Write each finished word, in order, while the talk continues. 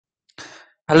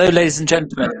Hello, ladies and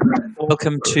gentlemen.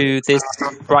 Welcome to this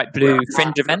Bright Blue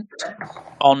Fringe event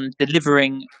on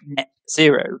delivering net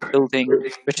zero, building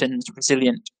Britain's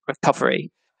resilient recovery,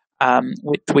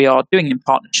 which we are doing in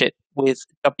partnership with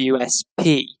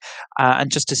WSP.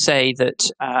 And just to say that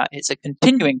it's a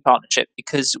continuing partnership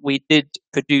because we did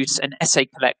produce an essay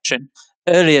collection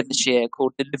earlier this year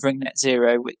called Delivering Net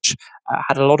Zero, which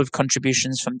had a lot of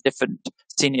contributions from different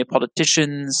senior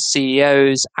politicians,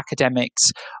 CEOs,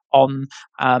 academics on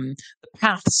on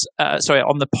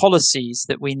the policies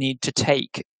that we need to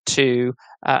take to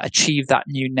achieve that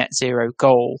new net zero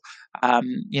goal.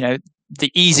 The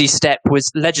easy step was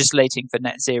legislating for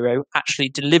net zero. Actually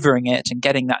delivering it and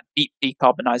getting that deep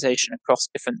decarbonisation across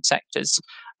different sectors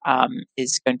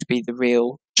is going to be the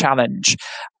real challenge.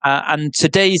 And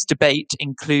today's debate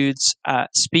includes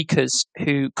speakers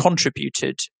who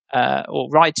contributed or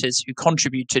writers who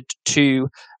contributed to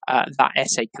that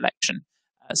essay collection.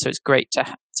 So it's great to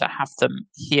have them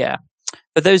here.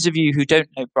 For those of you who don't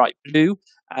know Bright Blue,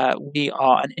 we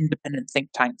are an independent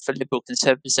think tank for liberal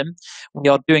conservatism. We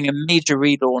are doing a major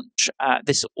relaunch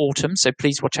this autumn, so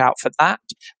please watch out for that.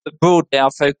 But broadly,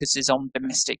 our focus is on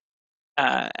domestic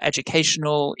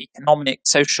educational, economic,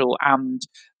 social, and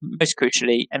most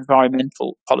crucially,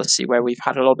 environmental policy, where we've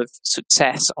had a lot of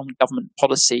success on government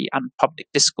policy and public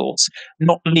discourse.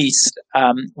 Not least,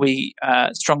 we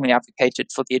strongly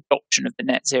advocated for the adoption of the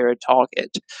net zero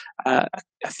target a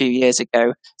few years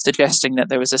ago, suggesting that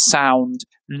there was a sound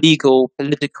legal,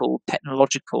 political,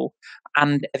 technological,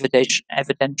 and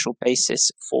evidential basis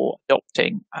for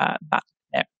adopting that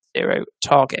net zero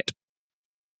target.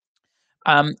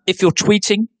 If you're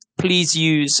tweeting, please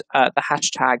use the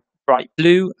hashtag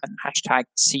BrightBlue and hashtag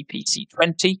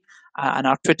CPC20. And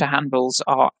our Twitter handles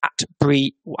are at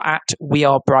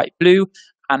WeAreBrightBlue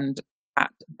and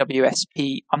at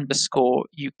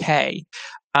WSP_UK.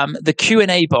 The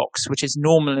Q&A box, which is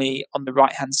normally on the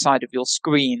right-hand side of your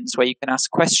screens, where you can ask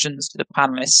questions to the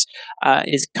panelists,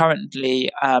 is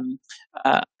currently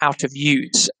out of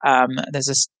use. There's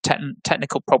a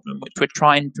technical problem which we're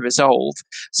trying to resolve.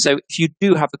 So if you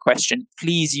do have a question,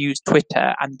 please use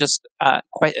Twitter and just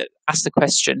ask the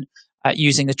question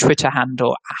using the Twitter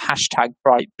handle hashtag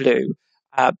BrightBlue.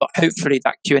 But hopefully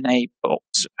that Q&A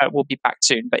box will be back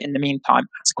soon. But in the meantime,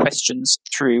 ask questions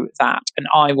through that. And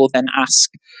I will then ask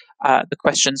the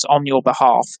questions on your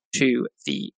behalf to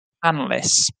the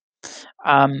panelists.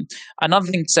 Another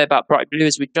thing to say about Bright Blue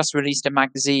is we've just released a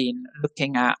magazine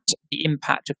looking at the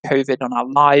impact of COVID on our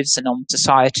lives and on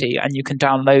society. And you can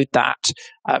download that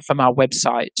from our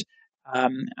website.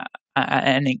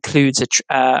 And includes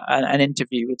an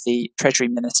interview with the Treasury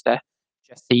Minister,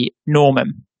 Jessie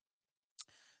Norman.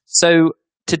 So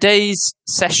today's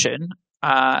session,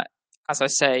 as I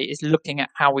say, is looking at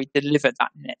how we deliver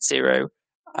that net zero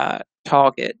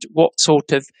target, what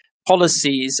sort of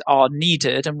policies are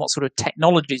needed and what sort of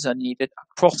technologies are needed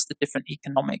across the different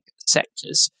economic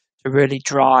sectors to really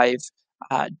drive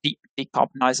deep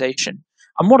decarbonisation.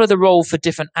 And what are the role for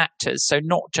different actors? So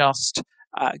not just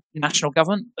national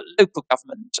government, but local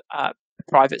government,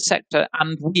 private sector,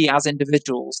 and we as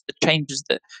individuals, the changes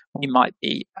that we might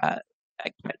be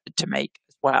expected to make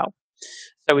as well.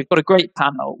 So we've got a great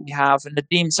panel. We have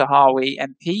Nadhim Zahawi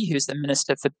MP, who's the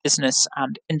Minister for Business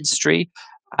and Industry,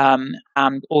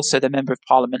 and also the Member of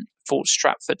Parliament for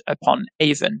Stratford upon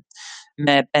Avon.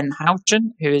 Mayor Ben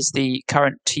Houchen, who is the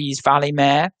current Tees Valley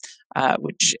Mayor,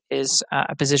 which is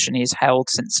a position he's held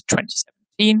since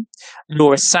 2017.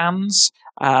 Laura Sands,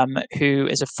 who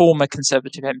is a former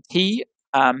Conservative MP,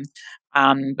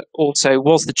 and also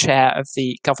was the chair of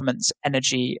the government's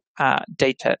Energy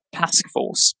Data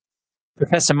Taskforce.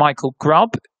 Professor Michael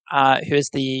Grubb, who is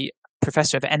the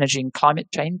Professor of Energy and Climate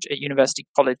Change at University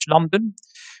College London.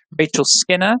 Rachel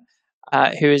Skinner,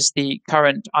 who is the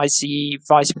current ICE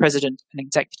Vice President and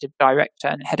Executive Director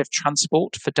and Head of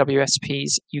Transport for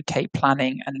WSP's UK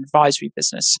Planning and Advisory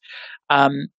business.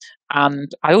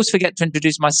 And I always forget to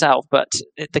introduce myself, but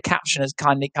the caption has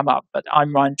kindly come up. But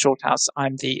I'm Ryan Shorthouse.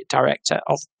 I'm the Director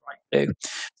of Bright Blue.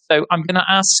 So I'm going to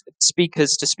ask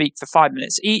speakers to speak for 5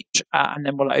 minutes each, and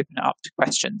then we'll open it up to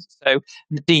questions. So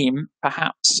Nadhim,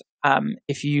 perhaps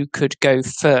if you could go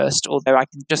first, although I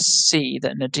can just see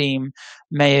that Nadhim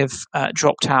may have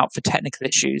dropped out for technical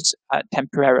issues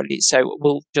temporarily. So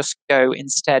we'll just go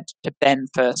instead to Ben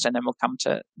first, and then we'll come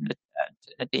to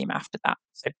Nadhim after that.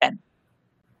 So Ben.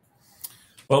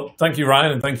 Well, thank you,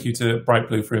 Ryan, and thank you to Bright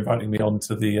Blue for inviting me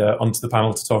onto the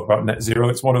panel to talk about net zero.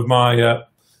 It's one of my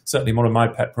certainly one of my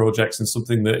pet projects and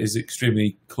something that is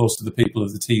extremely close to the people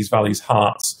of the Tees Valley's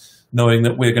hearts, knowing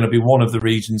that we're going to be one of the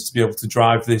regions to be able to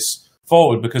drive this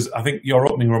forward, because I think your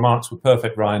opening remarks were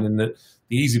perfect, Ryan, in that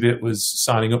the easy bit was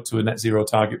signing up to a net zero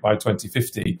target by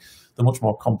 2050. The much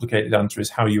more complicated answer is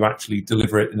how you actually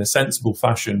deliver it in a sensible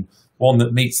fashion, one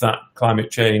that meets that climate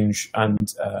change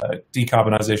and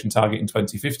decarbonisation target in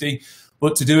 2050,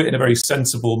 but to do it in a very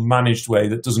sensible, managed way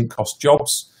that doesn't cost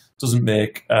jobs, doesn't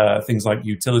make things like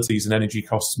utilities and energy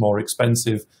costs more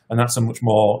expensive, and that's a much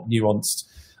more nuanced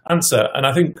answer. And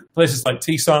I think places like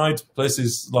Teesside,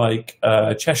 places like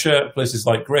Cheshire, places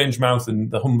like Grangemouth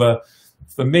and the Humber,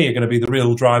 for me, are going to be the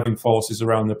real driving forces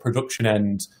around the production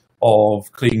end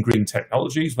of clean green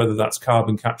technologies, whether that's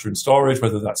carbon capture and storage,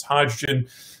 whether that's hydrogen,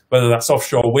 whether that's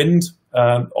offshore wind,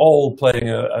 all playing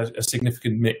a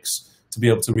significant mix to be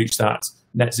able to reach that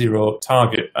net zero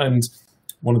target. And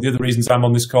one of the other reasons I'm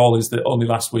on this call is that only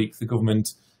last week the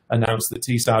government announced that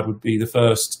Teesside would be the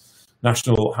first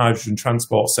national hydrogen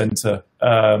transport centre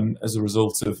as a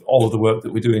result of all of the work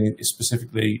that we're doing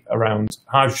specifically around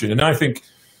hydrogen. And I think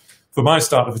for my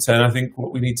start of a 10, I think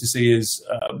what we need to see is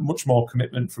much more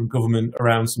commitment from government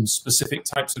around some specific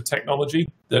types of technology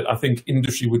that I think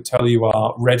industry would tell you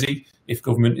are ready if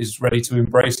government is ready to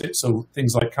embrace it. So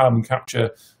things like carbon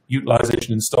capture,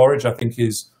 utilisation and storage, I think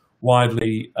is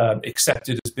widely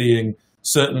accepted as being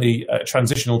certainly a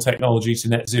transitional technology to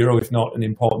net zero, if not an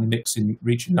important mix in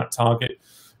reaching that target.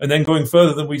 And then going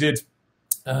further than we did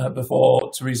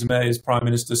before Theresa May as Prime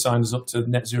Minister signed us up to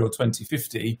net zero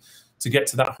 2050, to get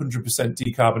to that 100%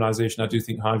 decarbonisation, I do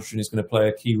think hydrogen is going to play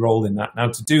a key role in that. Now,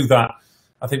 to do that,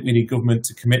 I think we need government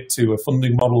to commit to a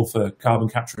funding model for carbon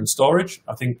capture and storage.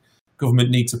 I think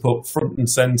government need to put front and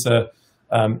centre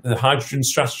the hydrogen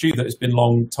strategy that has been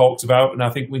long talked about. And I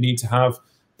think we need to have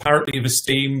parity of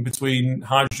esteem between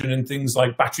hydrogen and things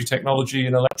like battery technology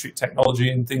and electric technology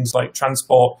and things like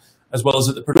transport, as well as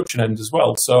at the production end as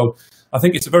well. So I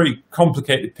think it's a very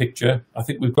complicated picture. I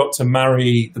think we've got to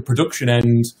marry the production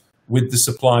end with the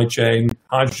supply chain,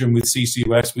 hydrogen with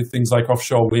CCUS, with things like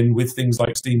offshore wind, with things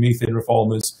like steam methane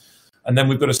reformers. And then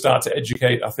we've got to start to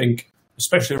educate, I think,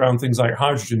 especially around things like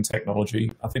hydrogen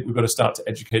technology. I think we've got to start to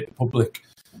educate the public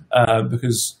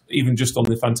because even just on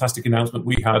the fantastic announcement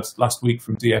we had last week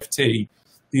from DFT,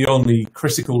 the only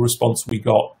critical response we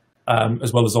got,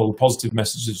 as well as all the positive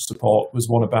messages of support, was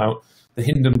one about the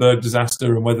Hindenburg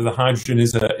disaster and whether the hydrogen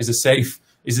is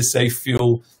a safe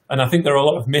fuel. And I think there are a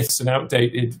lot of myths and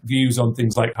outdated views on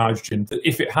things like hydrogen, that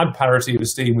if it had parity of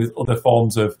esteem with other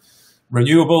forms of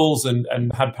renewables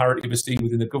and had parity of esteem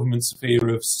within the government sphere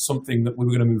of something that we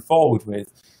were going to move forward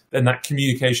with, then that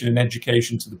communication and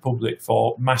education to the public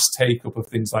for mass take-up of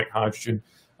things like hydrogen,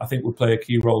 I think will play a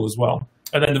key role as well.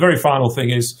 And then the very final thing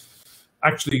is,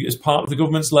 actually, as part of the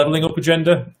government's levelling up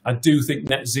agenda, I do think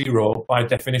net zero, by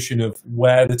definition of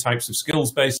where the types of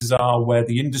skills bases are, where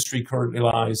the industry currently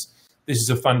lies, this is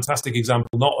a fantastic example,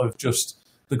 not of just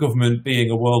the government being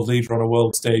a world leader on a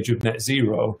world stage of net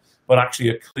zero, but actually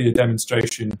a clear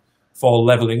demonstration for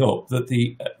levelling up, that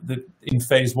in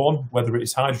phase one, whether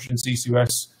it's hydrogen,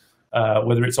 CCUS,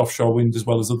 whether it's offshore wind as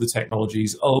well as other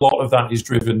technologies, a lot of that is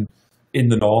driven in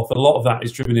the north. A lot of that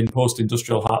is driven in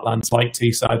post-industrial heartlands like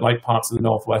Teesside, like parts of the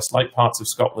northwest, like parts of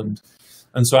Scotland.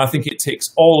 And so I think it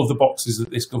ticks all of the boxes that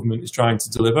this government is trying to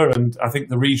deliver. And I think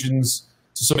the regions,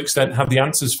 to some extent, have the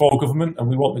answers for government, and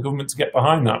we want the government to get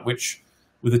behind that, which,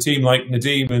 with a team like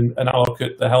Nadhim and Alok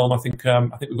at the helm, I think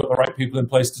we've got the right people in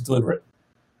place to deliver it.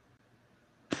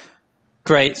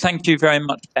 Great, thank you very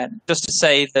much, Ben. Just to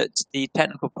say that the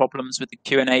technical problems with the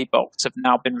Q&A box have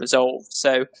now been resolved.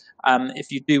 So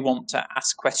if you do want to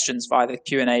ask questions via the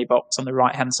Q&A box on the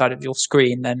right-hand side of your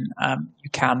screen, then you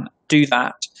can do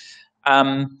that.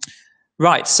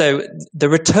 Right, so the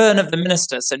return of the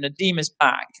minister. So Nadhim is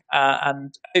back,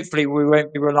 and hopefully we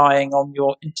won't be relying on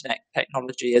your internet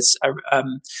technology as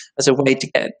a way to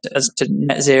get us to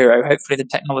net zero. Hopefully the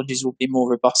technologies will be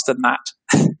more robust than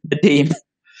that. Nadhim.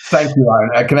 Thank you,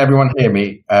 Ryan. Can everyone hear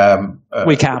me?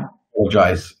 We can.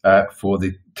 Apologise for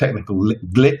the technical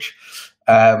glitch,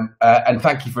 and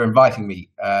thank you for inviting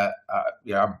me.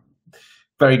 I'm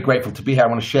very grateful to be here. I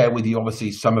want to share with you,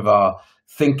 obviously, some of our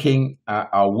thinking,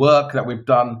 our work that we've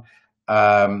done,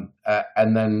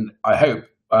 and then I hope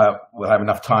we'll have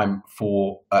enough time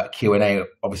for Q&A,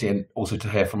 obviously, and also to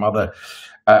hear from other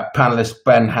panelists.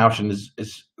 Ben Houchen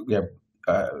is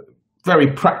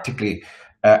very practically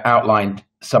outlined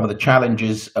some of the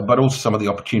challenges, but also some of the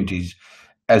opportunities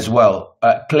as well.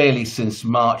 Clearly, since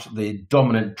March, the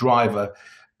dominant driver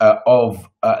of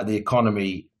the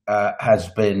economy has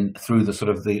been through the sort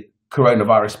of the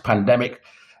coronavirus pandemic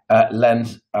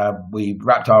lens. We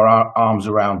wrapped our arms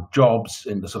around jobs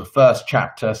in the sort of first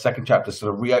chapter, second chapter,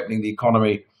 sort of reopening the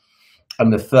economy,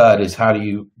 And the third is, how do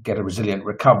you get a resilient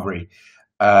recovery?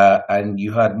 And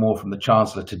you heard more from the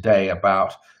Chancellor today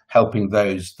about helping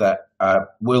those that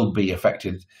will be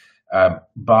affected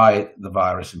by the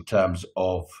virus in terms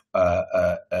of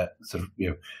sort of,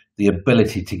 the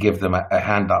ability to give them a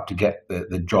hand up to get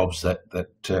the jobs that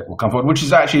will come forward, which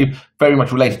is actually very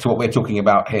much related to what we're talking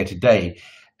about here today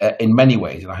in many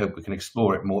ways, and I hope we can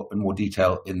explore it in more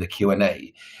detail in the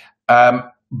Q&A.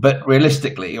 But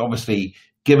realistically, obviously,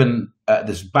 given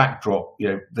this backdrop,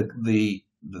 the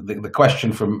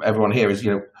question from everyone here is,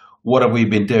 what have we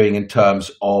been doing in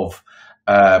terms of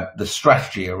the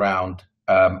strategy around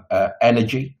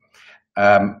energy?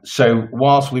 So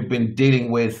whilst we've been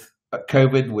dealing with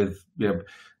COVID, with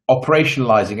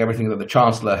operationalizing everything that the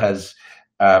Chancellor has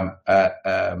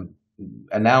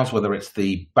announced, whether it's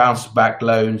the bounce back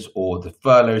loans or the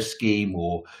furlough scheme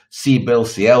or C-bill,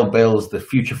 CL bills, the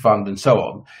future fund and so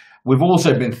on, we've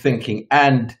also been thinking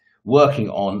and working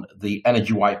on the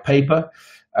energy white paper,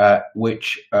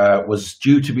 which was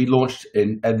due to be launched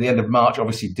at the end of March,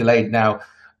 obviously delayed now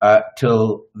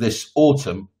till this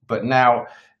autumn, but now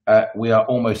we are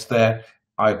almost there.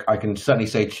 I can certainly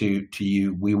say to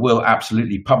you, we will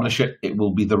absolutely publish it. It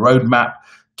will be the roadmap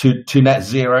to net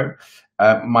zero.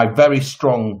 My very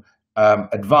strong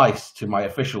advice to my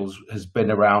officials has been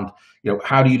around,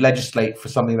 how do you legislate for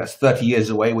something that's 30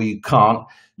 years away where you can't?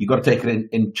 You've got to take it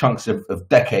in chunks of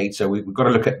decades. So we've got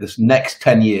to look at this next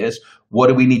 10 years. What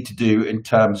do we need to do in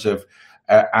terms of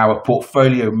our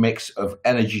portfolio mix of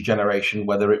energy generation,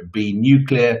 whether it be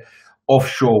nuclear,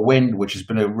 offshore wind, which has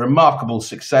been a remarkable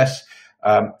success.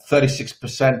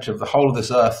 36% of the whole of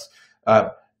this Earth's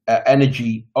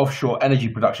offshore energy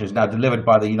production is now delivered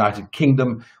by the United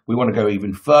Kingdom. We want to go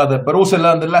even further, but also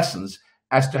learn the lessons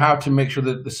as to how to make sure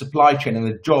that the supply chain and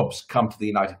the jobs come to the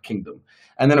United Kingdom.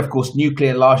 And then, of course,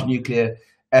 nuclear, large nuclear,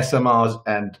 SMRs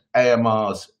and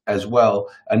AMRs as well,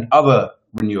 and other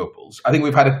renewables. I think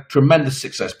we've had a tremendous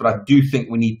success, but I do think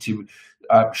we need to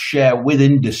share with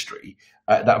industry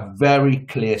that very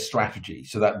clear strategy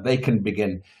so that they can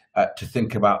begin to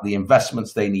think about the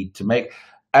investments they need to make.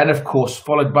 And of course,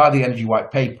 followed by the energy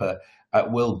white paper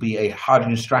will be a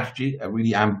hydrogen strategy, a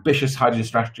really ambitious hydrogen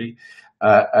strategy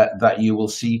that you will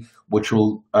see, which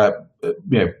will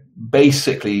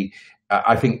basically,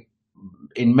 I think,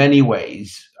 in many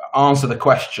ways, answer the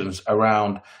questions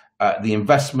around the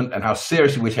investment and how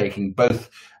seriously we're taking both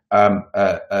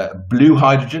blue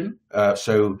hydrogen,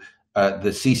 so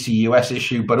the CCUS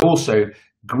issue, but also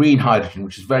green hydrogen,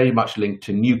 which is very much linked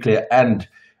to nuclear and,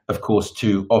 of course,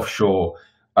 to offshore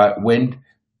wind.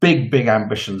 Big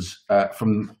ambitions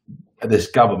from this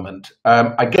government.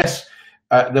 I guess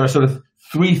there are sort of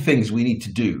three things we need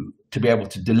to do to be able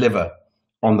to deliver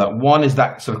on that. One is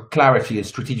that sort of clarity and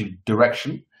strategic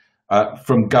direction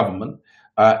from government.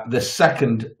 The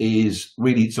second is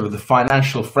really sort of the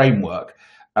financial framework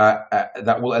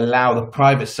that will allow the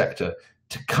private sector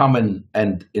to come in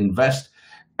and invest.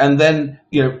 And then,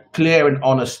 clear and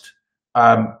honest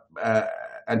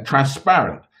and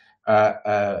transparent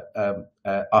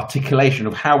articulation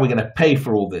of how we're going to pay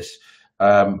for all this.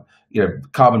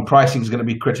 Carbon pricing is going to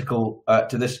be critical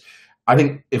to this. I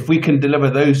think if we can deliver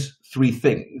those three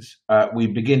things, we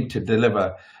begin to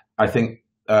deliver, I think,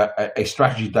 a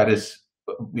strategy that is,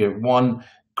 one,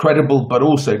 credible, but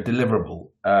also deliverable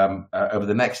over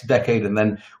the next decade. And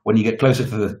then when you get closer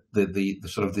to the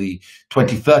sort of the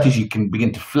 2030s, you can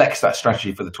begin to flex that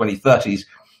strategy for the 2030s,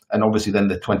 and obviously then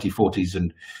the 2040s,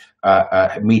 and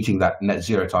meeting that net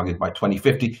zero target by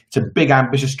 2050. It's a big,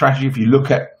 ambitious strategy. If you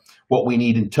look at what we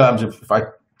need in terms of, if I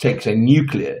take, say,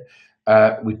 nuclear,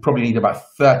 we probably need about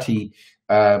 30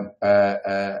 megawatts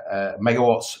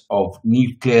of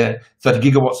nuclear,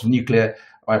 30 gigawatts of nuclear,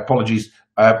 my apologies,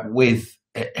 with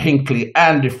Hinkley,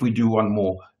 and if we do one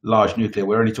more large nuclear,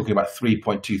 we're only talking about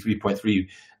 3.3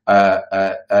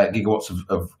 gigawatts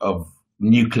of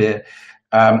nuclear.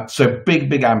 So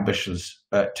big ambitions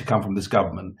to come from this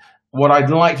government. What I'd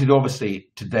like to do, obviously,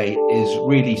 today is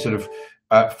really sort of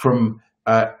from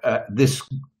this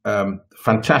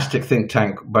fantastic think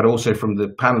tank, but also from the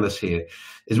panelists here,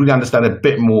 is really understand a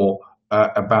bit more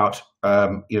about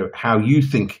how you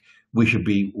think we should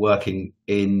be working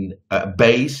in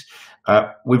BEIS.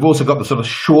 We've also got the sort of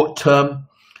short-term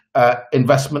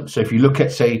investment. So if you look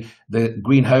at, say, the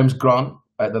Green Homes Grant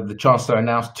that the Chancellor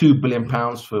announced, £2 billion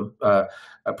for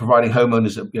providing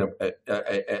homeowners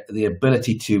the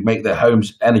ability to make their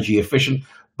homes energy efficient,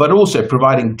 but also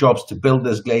providing jobs to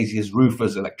builders, glaziers,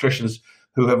 roofers, electricians,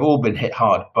 who have all been hit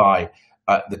hard by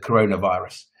the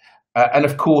coronavirus. And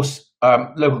of course,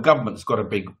 local government's got a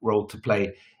big role to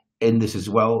play in this as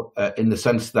well, in the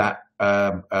sense that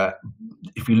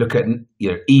if you look at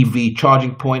EV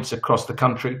charging points across the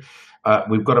country,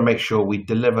 we've got to make sure we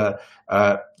deliver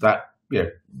that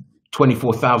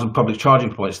 24,000 public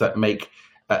charging points that make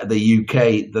the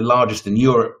UK the largest in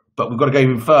Europe. But we've got to go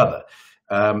even further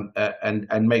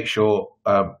and make sure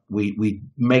we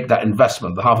make that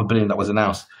investment, the £500 million that was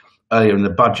announced earlier in the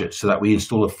budget, so that we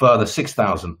install a further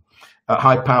 6,000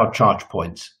 high-powered charge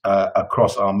points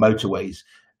across our motorways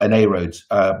and A roads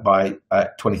by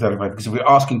 2035. Because if we're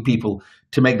asking people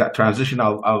to make that transition,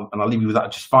 I'll leave you with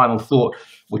that just final thought,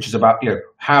 which is about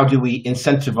how do we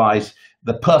incentivize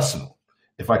the personal,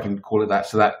 if I can call it that,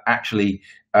 so that actually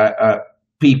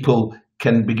people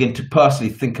can begin to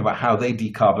personally think about how they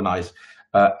decarbonize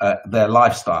their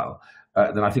lifestyle.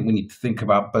 Then I think we need to think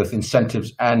about both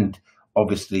incentives and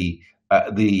obviously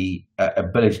the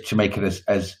ability to make it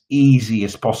as easy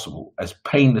as possible, as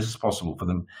painless as possible for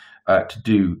them to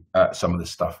do some of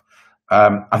this stuff.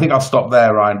 I think I'll stop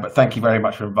there, Ryan, but thank you very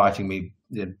much for inviting me.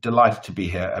 Delighted to be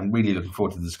here and really looking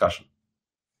forward to the discussion.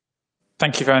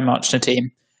 Thank you very much,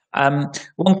 Nadhim.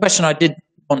 One question I did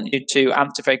want you to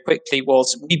answer very quickly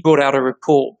was, we brought out a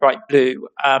report, Bright Blue,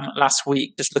 last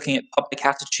week, just looking at public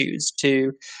attitudes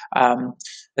to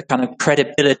the kind of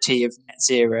credibility of net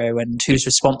zero and who's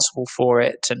responsible for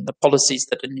it and the policies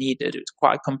that are needed. It was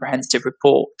quite a comprehensive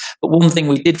report. But one thing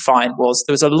we did find was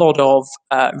there was a lot of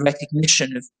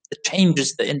recognition of the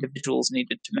changes that individuals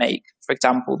needed to make. For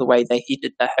example, the way they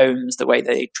heated their homes, the way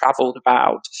they travelled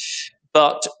about.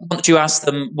 But once you ask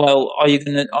them, well, are you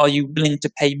willing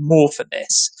to pay more for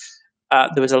this?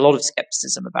 There was a lot of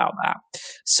skepticism about that.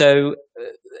 So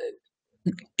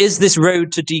is this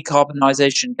road to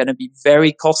decarbonisation going to be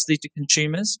very costly to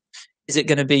consumers? Is it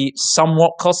going to be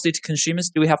somewhat costly to consumers?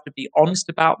 Do we have to be honest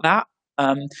about that?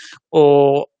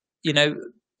 Or,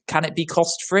 can it be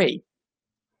cost-free?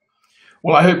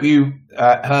 Well, I hope you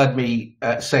heard me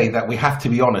say that we have to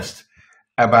be honest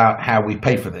about how we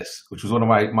pay for this, which was one of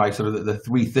my sort of the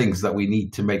three things that we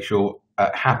need to make sure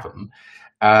happen.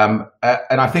 And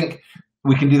I think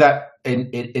we can do that in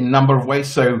a number of ways.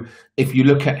 So if you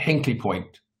look at Hinkley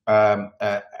Point,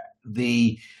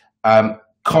 the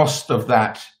cost of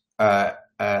that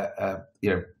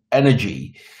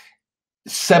energy,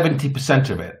 70%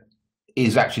 of it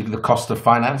is actually the cost of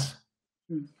finance.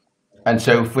 And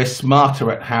so if we're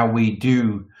smarter at how we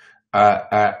do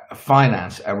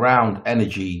finance around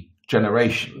energy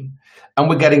generation, and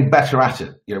we're getting better at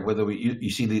it, whether you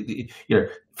see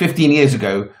 15 years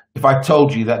ago, if I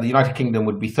told you that the United Kingdom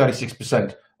would be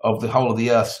 36% of the whole of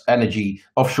the Earth's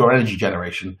offshore energy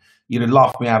generation, you'd have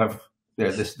laughed me out of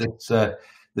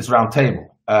this round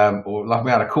table, or laughed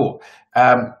me out of court.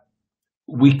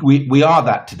 We are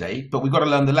that today, but we've got to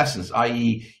learn the lessons.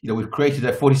 I.e., we've created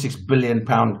a £46 billion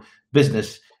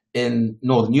business in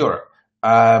Northern Europe.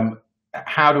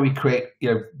 How do we create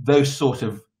those sort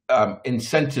of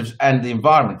incentives and the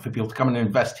environment for people to come and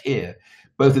invest here,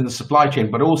 both in the supply chain,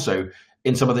 but also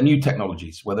in some of the new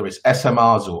technologies, whether it's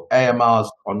SMRs or AMRs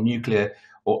on nuclear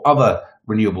or other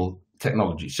renewable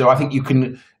technologies. So I think you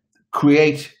can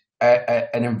create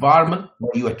an environment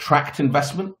where you attract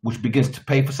investment, which begins to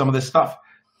pay for some of this stuff.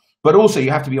 But also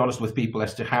you have to be honest with people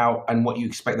as to how and what you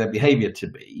expect their behavior to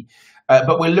be.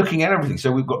 But we're looking at everything.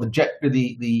 So we've got the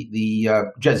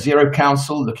Jet Zero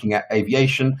Council looking at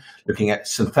aviation, looking at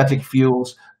synthetic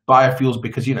fuels, biofuels,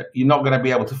 because you're not going to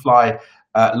be able to fly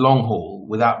long haul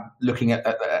without looking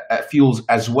at fuels,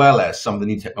 as well as some of the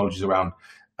new technologies around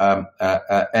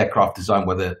aircraft design,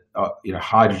 whether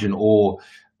hydrogen or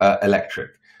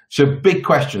electric. So big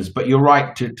questions, but you're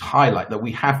right to highlight that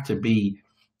we have to be,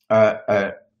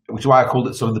 which is why I called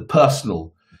it sort of the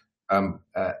personal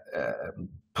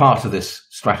part of this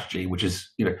strategy, which is,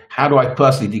 how do I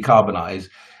personally decarbonize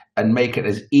and make it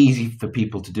as easy for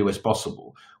people to do as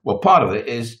possible? Well, part of it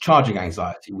is charging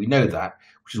anxiety. We know that,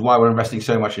 which is why we're investing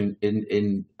so much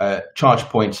in charge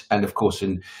points, and of course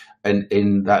in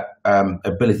that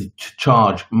ability to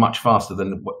charge much faster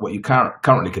than what you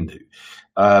currently can do.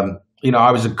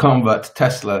 I was a convert to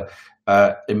Tesla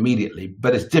immediately,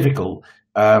 but it's difficult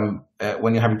when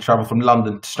you're having to travel from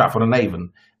London to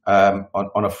Stratford-on-Avon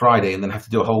on a Friday and then have to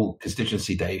do a whole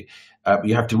constituency day.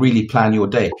 You have to really plan your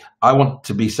day. I want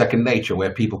to be second nature,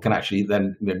 where people can actually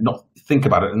then not think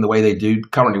about it in the way they do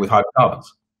currently with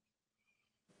hydrocarbons.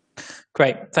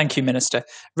 Great. Thank you, Minister.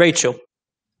 Rachel.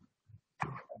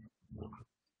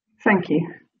 Thank you,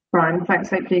 Brian. Thanks.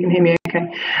 Hopefully you can hear me Okay.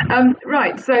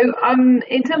 Right. So,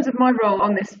 in terms of my role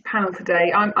on this panel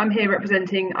today, I'm here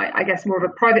representing, I guess, more of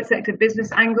a private sector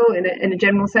business angle in a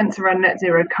general sense around net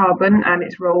zero carbon and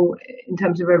its role in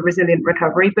terms of a resilient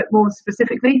recovery. But more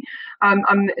specifically, I'm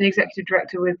an executive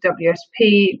director with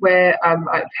WSP, where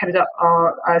I've headed up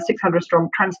our 600-strong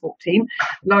transport team,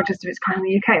 largest of its kind in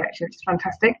the UK, actually, which is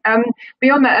fantastic.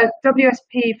 Beyond that,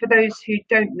 WSP, for those who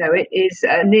don't know it, is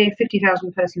a near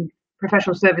 50,000 person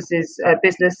professional services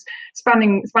business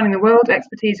spanning the world,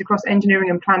 expertise across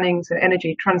engineering and planning, so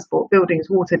energy, transport, buildings,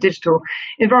 water, digital,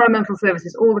 environmental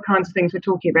services, all the kinds of things we're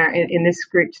talking about in this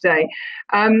group today.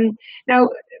 Now,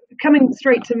 coming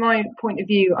straight to my point of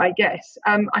view, I guess,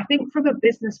 I think from a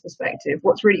business perspective,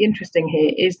 what's really interesting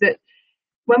here is that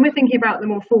when we're thinking about the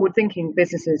more forward-thinking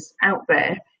businesses out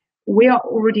there, we are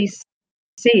already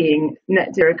seeing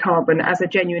net zero carbon as a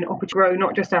genuine opportunity to grow,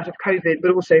 not just out of COVID,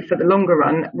 but also for the longer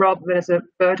run, rather than as a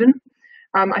burden.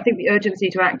 I think the urgency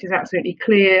to act is absolutely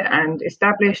clear and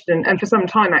established, and for some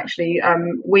time actually,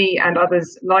 we and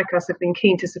others like us have been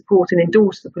keen to support and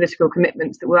endorse the political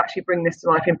commitments that will actually bring this to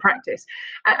life in practice.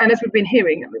 And as we've been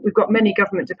hearing, we've got many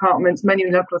government departments, many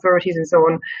local authorities and so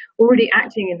on, already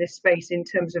acting in this space in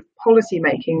terms of policy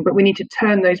making, but we need to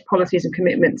turn those policies and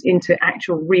commitments into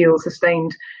actual, real,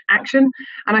 sustained action.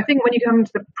 And I think when you come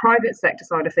to the private sector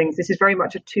side of things, this is very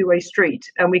much a two-way street,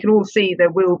 and we can all see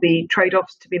there will be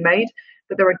trade-offs to be made.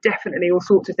 But there are definitely all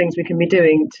sorts of things we can be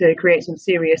doing to create some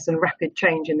serious and rapid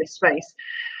change in this space.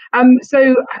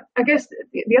 So I guess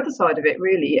the other side of it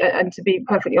really, and to be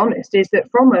perfectly honest, is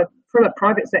that from a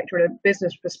private sector and a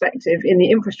business perspective in the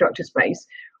infrastructure space,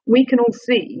 we can all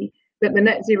see that the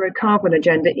net zero carbon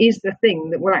agenda is the thing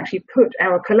that will actually put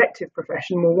our collective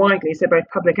profession more widely, so both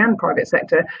public and private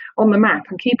sector, on the map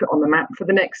and keep it on the map for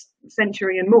the next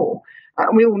century and more.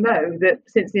 And we all know that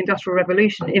since the Industrial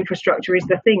Revolution, infrastructure is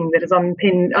the thing that has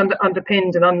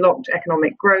underpinned and unlocked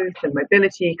economic growth and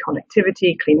mobility,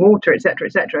 connectivity, clean water, etc.,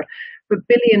 for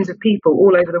billions of people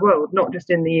all over the world, not just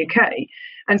in the UK.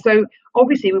 And so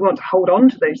obviously we want to hold on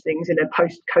to those things in a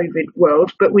post-COVID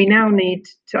world, but we now need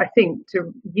to, I think,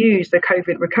 to use the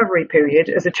COVID recovery period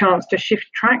as a chance to shift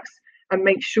tracks and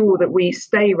make sure that we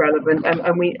stay relevant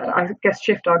and we, I guess,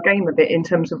 shift our game a bit in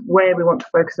terms of where we want to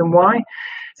focus and why.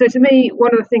 So to me,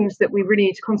 one of the things that we really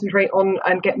need to concentrate on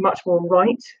and get much more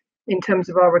right in terms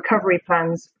of our recovery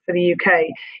plans for the UK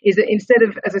is that instead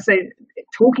of, as I say,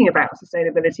 talking about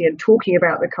sustainability and talking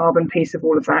about the carbon piece of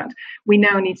all of that, we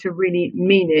now need to really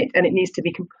mean it, and it needs to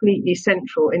be completely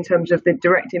central in terms of the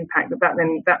direct impact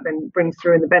that then brings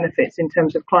through and the benefits in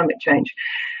terms of climate change.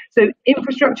 So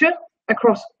infrastructure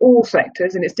across all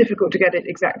sectors, and it's difficult to get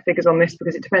exact figures on this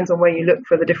because it depends on where you look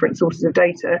for the different sources of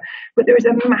data, but there is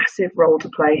a massive role to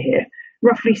play here.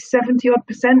 Roughly 70%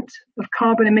 of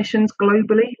carbon emissions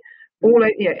globally,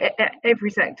 every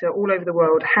sector all over the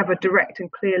world have a direct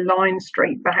and clear line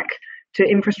straight back to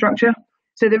infrastructure.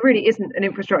 So there really isn't an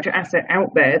infrastructure asset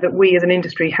out there that we as an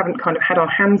industry haven't kind of had our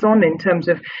hands on in terms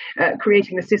of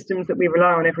creating the systems that we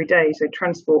rely on every day. So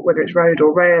transport, whether it's road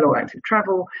or rail or active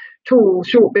travel, tall,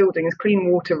 short buildings,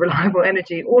 clean water, reliable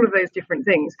energy, all of those different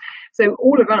things. So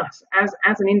all of us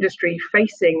as an industry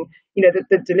facing,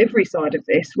 the delivery side of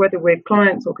this, whether we're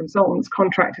clients or consultants,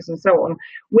 contractors and so on,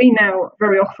 we now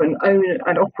very often own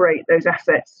and operate those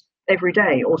assets every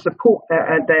day or support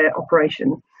their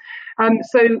operation.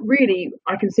 So really,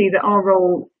 I can see that our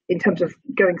role in terms of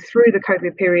going through the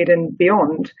COVID period and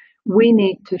beyond, we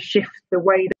need to shift the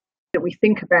way that we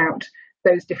think about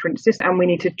those different systems, and we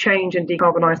need to change and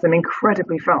decarbonise them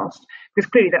incredibly fast, because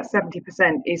clearly that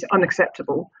 70% is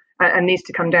unacceptable and needs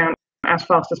to come down as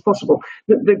fast as possible.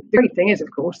 The great thing is, of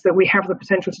course, that we have the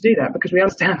potential to do that because we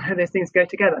understand how those things go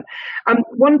together.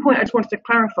 One point I just wanted to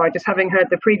clarify, just having heard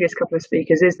the previous couple of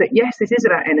speakers, is that yes, this is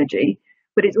about energy,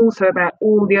 but it's also about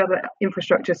all the other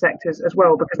infrastructure sectors as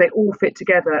well, because they all fit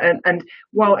together. And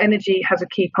while energy has a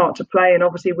key part to play, and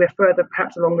obviously we're further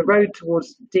perhaps along the road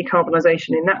towards decarbonisation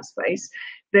in that space,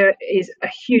 there is a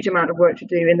huge amount of work to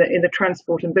do in the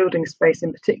transport and building space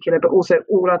in particular, but also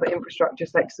all other infrastructure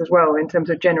sectors as well, in terms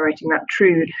of generating that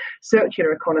true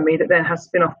circular economy that then has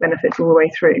spin-off benefits all the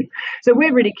way through. So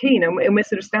we're really keen, and we're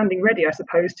sort of standing ready, I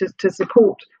suppose, to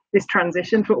support this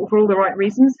transition for all the right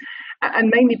reasons, and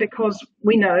mainly because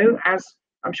we know, as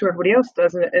I'm sure everybody else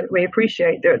does, and we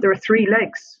appreciate, there are three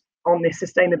legs on this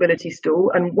sustainability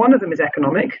stool, and one of them is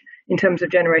economic, in terms of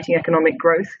generating economic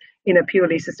growth in a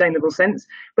purely sustainable sense,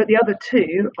 but the other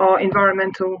two are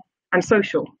environmental and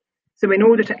social. So in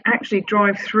order to actually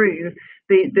drive through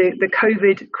the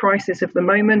COVID crisis of the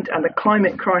moment and the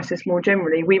climate crisis more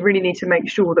generally, we really need to make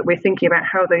sure that we're thinking about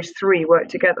how those three work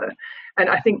together. And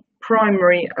I think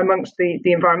primary amongst the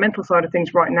environmental side of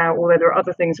things right now, although there are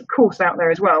other things, of course, out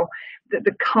there as well, that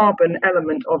the carbon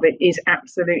element of it is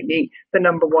absolutely the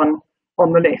number one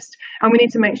on the list. And we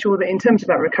need to make sure that in terms of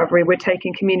that recovery, we're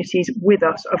taking communities with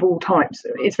us of all types.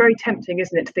 It's very tempting,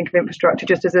 isn't it, to think of infrastructure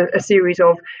just as a series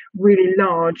of really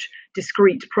large,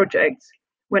 discrete projects,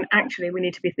 when actually we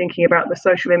need to be thinking about the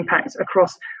social impacts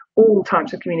across all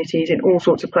types of communities in all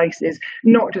sorts of places,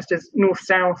 not just as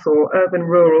north-south or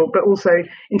urban-rural, but also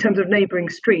in terms of neighbouring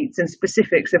streets and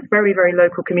specifics of very, very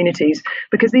local communities,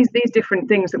 because these different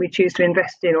things that we choose to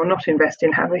invest in or not invest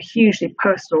in have a hugely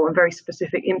personal and very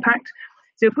specific impact.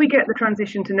 So if we get the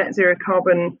transition to net zero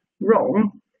carbon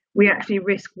wrong, we actually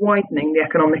risk widening the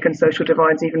economic and social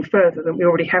divides even further than we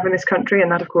already have in this country.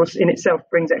 And that, of course, in itself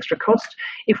brings extra cost.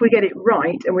 If we get it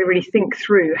right and we really think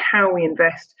through how we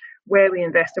invest, where we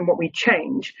invest and what we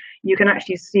change, you can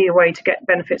actually see a way to get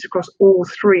benefits across all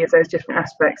three of those different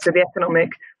aspects. So the economic,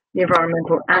 the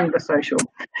environmental and the social.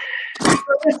 So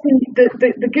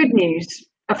the good news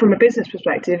from a business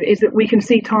perspective is that we can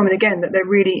see time and again that there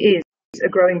really is a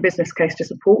growing business case to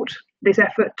support this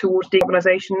effort towards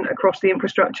decarbonisation across the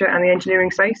infrastructure and the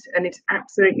engineering space, and it's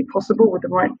absolutely possible with the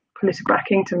right political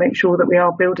backing to make sure that we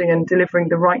are building and delivering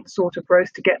the right sort of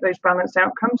growth to get those balanced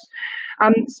outcomes.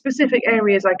 Specific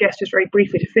areas, I guess, just very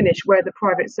briefly to finish, where the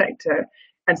private sector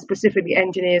and specifically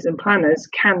engineers and planners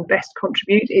can best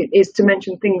contribute is to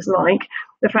mention things like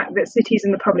the fact that cities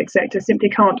and the public sector simply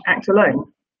can't act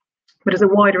alone. But as a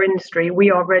wider industry, we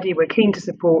are ready, we're keen to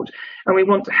support, and we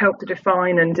want to help to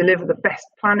define and deliver the best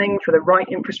planning for the right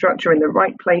infrastructure in the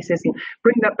right places and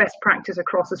bring that best practice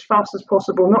across as fast as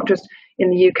possible, not just in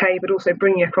the UK, but also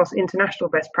bringing across international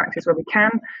best practice where we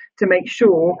can, to make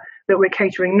sure that we're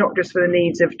catering not just for the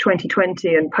needs of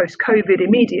 2020 and post-COVID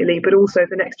immediately, but also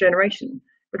the next generation.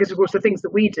 Because, of course, the things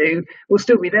that we do will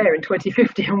still be there in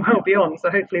 2050 and well beyond. So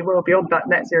hopefully well beyond that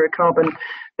net zero carbon,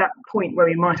 that point where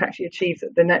we might actually achieve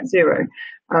the net zero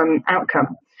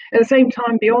outcome. At the same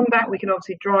time, beyond that, we can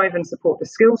obviously drive and support the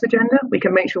skills agenda. We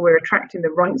can make sure we're attracting the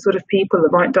right sort of people, the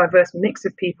right diverse mix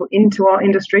of people into our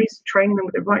industries, train them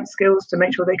with the right skills to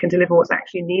make sure they can deliver what's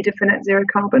actually needed for net zero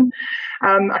carbon.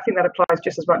 I think that applies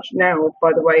just as much now,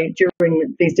 by the way,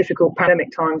 during these difficult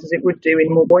pandemic times as it would do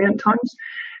in more buoyant times.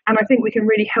 And I think we can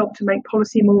really help to make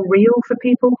policy more real for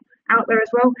people out there as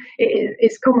well.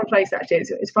 It's commonplace, actually.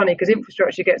 It's funny because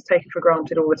infrastructure gets taken for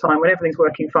granted all the time. When everything's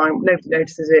working fine, nobody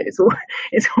notices it. It's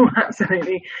all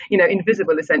absolutely,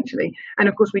 invisible, essentially. And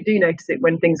of course, we do notice it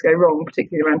when things go wrong,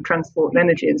 particularly around transport and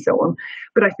energy and so on.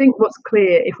 But I think what's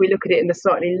clear, if we look at it in a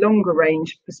slightly longer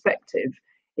range perspective,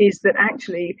 is that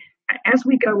actually, as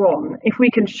we go on, if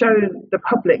we can show the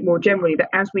public more generally that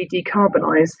as we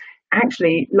decarbonise,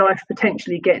 actually life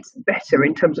potentially gets better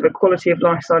in terms of a quality of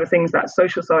life side of things, that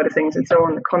social side of things and so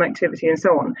on, the connectivity and so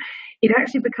on, it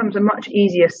actually becomes a much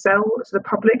easier sell to the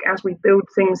public as we build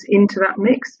things into that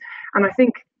mix. And I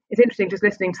think it's interesting just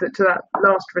listening to that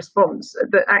last response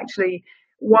that actually,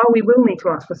 while we will need to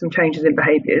ask for some changes in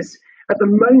behaviours, at the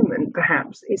moment,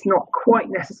 perhaps it's not quite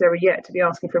necessary yet to be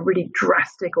asking for really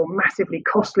drastic or massively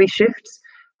costly shifts.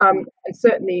 And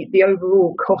certainly the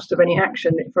overall cost of any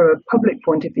action from a public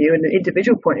point of view and an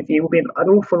individual point of view will be an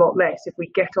awful lot less if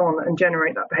we get on and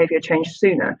generate that behaviour change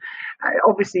sooner.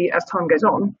 Obviously, as time goes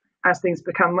on, as things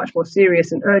become much more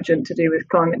serious and urgent to do with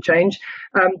climate change,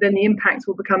 then the impacts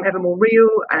will become ever more real.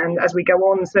 And as we go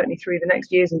on, certainly through the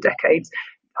next years and decades,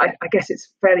 I guess it's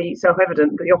fairly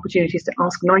self-evident that the opportunities to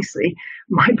ask nicely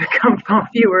might become far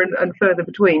fewer and further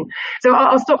between. So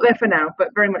I'll stop there for now, but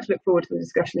very much look forward to the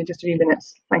discussion in just a few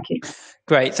minutes. Thank you.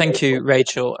 Great. Thank you,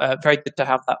 Rachel. Very good to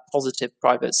have that positive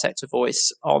private sector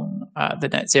voice on the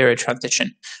net zero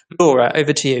transition. Laura,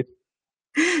 over to you.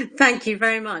 Thank you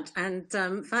very much, and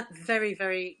very,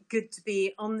 very good to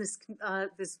be on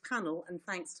this panel, and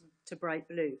thanks to Bright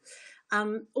Blue.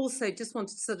 Also, just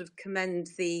wanted to sort of commend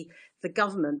the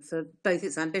government for both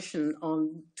its ambition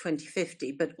on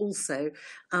 2050, but also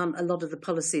a lot of the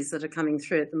policies that are coming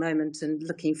through at the moment, and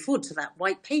looking forward to that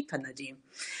white paper, Nadhim.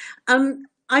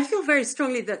 I feel very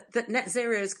strongly that net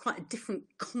zero is quite a different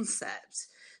concept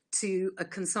to a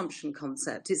consumption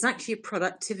concept. It's actually a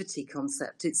productivity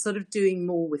concept. It's sort of doing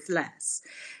more with less.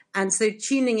 And so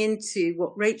tuning into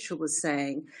what Rachel was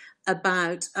saying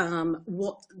about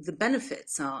what the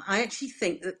benefits are, I actually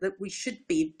think that we should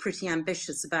be pretty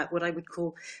ambitious about what I would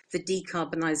call the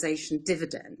decarbonisation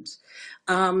dividend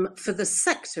for the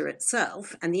sector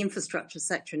itself and the infrastructure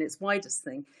sector in its widest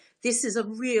thing this is a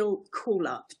real call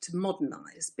up to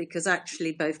modernise, because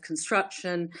actually both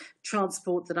construction,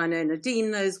 transport that I know Nadhim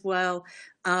knows well,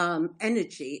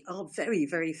 energy are very,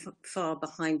 very far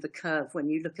behind the curve when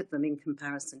you look at them in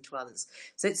comparison to others.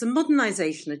 So it's a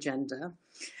modernisation agenda.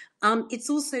 It's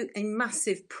also a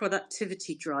massive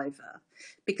productivity driver,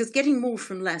 because getting more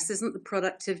from less isn't the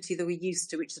productivity that we're used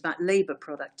to, which is about labour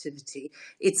productivity.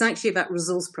 It's actually about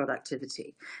resource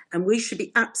productivity. And we should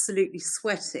be absolutely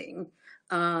sweating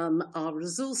our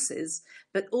resources,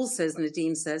 but also, as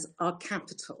Nadhim says, our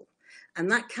capital. And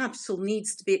that capital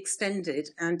needs to be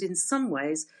extended. And in some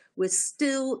ways, we're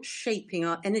still shaping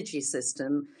our energy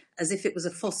system as if it was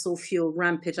a fossil fuel,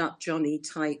 ramp it up Johnny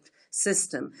type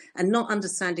system, and not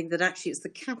understanding that actually it's the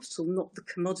capital, not the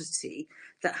commodity,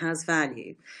 that has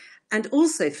value. And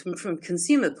also from a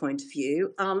consumer point of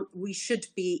view, we should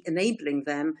be enabling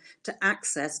them to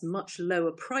access much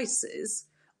lower prices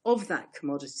of that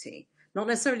commodity. Not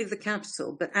necessarily the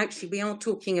capital, but actually we are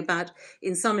talking about,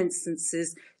 in some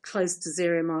instances, close to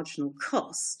zero marginal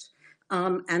cost.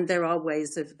 And there are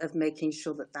ways of making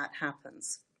sure that that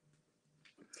happens.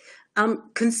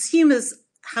 Consumers,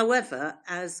 however,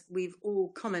 as we've all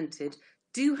commented,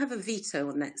 do have a veto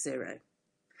on net zero.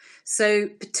 So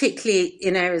particularly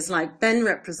in areas like Ben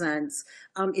represents,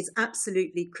 it's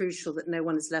absolutely crucial that no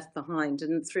one is left behind.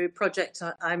 And through a project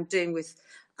I'm doing with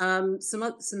a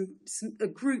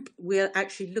group, we're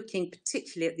actually looking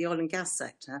particularly at the oil and gas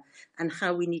sector and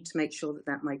how we need to make sure that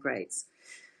that migrates.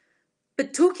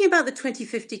 But talking about the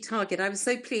 2050 target, I was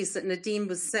so pleased that Nadhim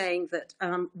was saying that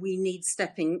we need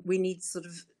sort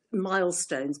of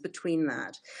milestones between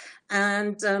that.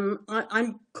 And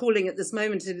I'm calling at this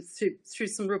moment through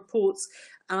some reports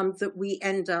that we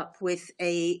end up with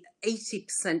a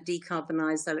 80%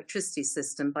 decarbonised electricity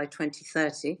system by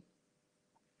 2030.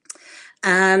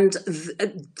 And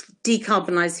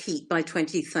decarbonise heat by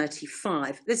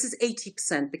 2035. This is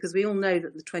 80%, because we all know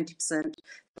that the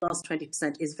last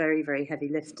 20% is very, very heavy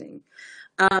lifting.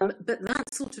 But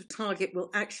that sort of target will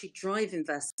actually drive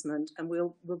investment, and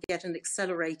we'll get an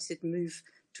accelerated move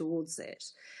towards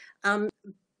it.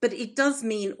 But it does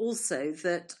mean also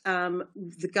that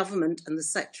the government and the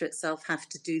sector itself have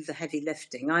to do the heavy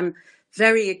lifting. I'm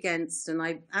very against, and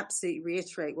I absolutely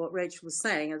reiterate what Rachel was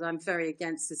saying, as I'm very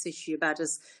against this issue about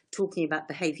us talking about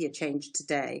behaviour change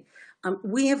today.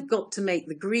 We have got to make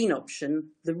the green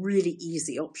option the really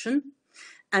easy option,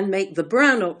 and make the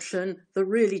brown option the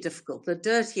really difficult. The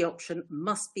dirty option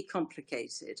must be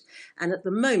complicated. And at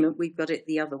the moment, we've got it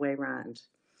the other way around.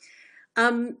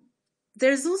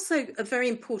 There's also a very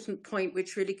important point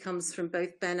which really comes from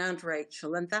both Ben and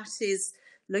Rachel, and that is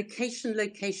location,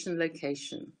 location,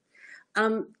 location.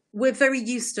 We're very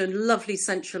used to a lovely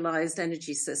centralised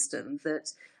energy system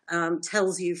that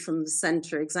tells you from the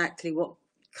centre exactly what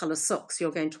colour socks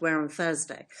you're going to wear on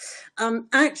Thursday.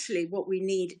 Actually, what we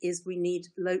need is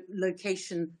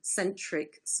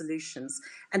location-centric solutions,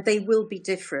 and they will be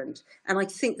different. And I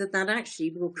think that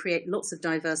actually will create lots of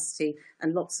diversity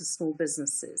and lots of small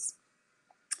businesses.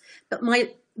 But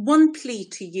my one plea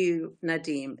to you,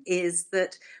 Nadhim, is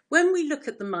that when we look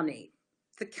at the money,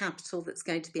 the capital that's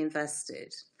going to be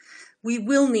invested, we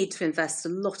will need to invest a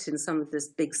lot in some of this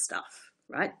big stuff,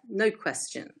 right? No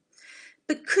question.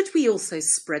 But could we also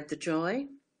spread the joy?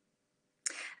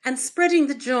 And spreading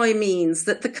the joy means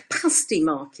that the capacity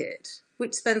market,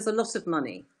 which spends a lot of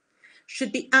money,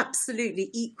 should be absolutely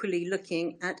equally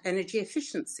looking at energy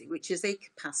efficiency, which is a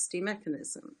capacity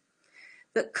mechanism.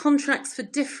 That contracts for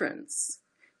difference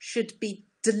should be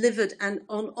delivered and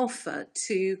on offer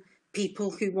to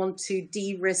people who want to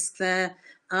de-risk their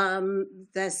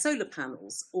solar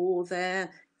panels or their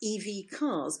EV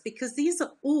cars, because these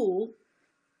are all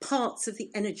parts of the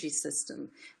energy system,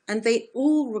 and they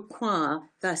all require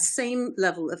the same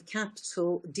level of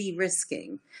capital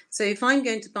de-risking. So if I'm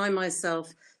going to buy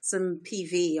myself some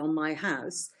PV on my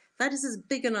house, that is as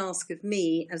big an ask of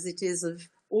me as it is of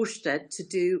Ørsted to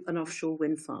do an offshore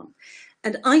wind farm.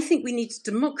 And I think we need to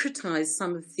democratise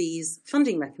some of these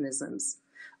funding mechanisms,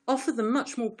 offer them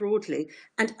much more broadly,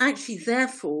 and actually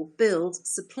therefore build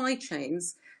supply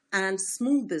chains and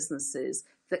small businesses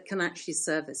that can actually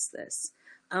service this.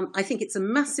 I think it's a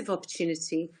massive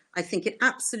opportunity. I think it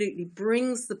absolutely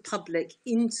brings the public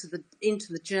into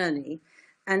the journey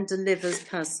and delivers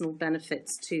personal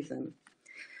benefits to them.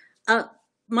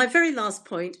 My very last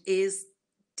point is,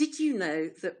 did you know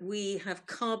that we have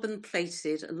carbon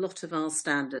plated a lot of our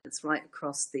standards right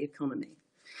across the economy?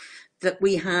 That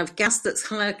we have gas that's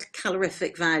higher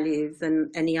calorific value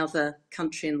than any other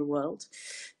country in the world,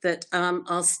 that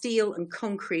our steel and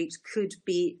concrete could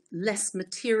be less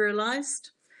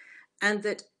materialised, and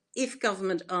that if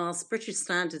government asked British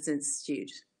Standards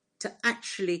Institute to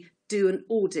actually do an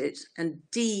audit and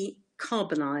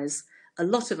decarbonise a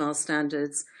lot of our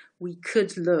standards, we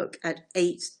could look at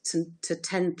 8 to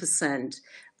 10%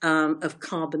 of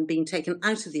carbon being taken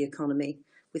out of the economy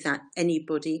without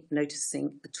anybody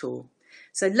noticing at all.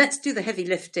 So let's do the heavy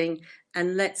lifting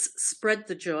and let's spread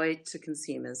the joy to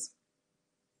consumers.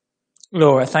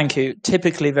 Laura, thank you.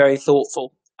 Typically very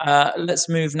thoughtful. Let's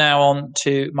move now on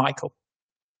to Michael.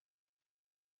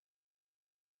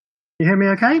 You hear me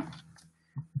okay?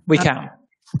 We can.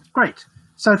 Great.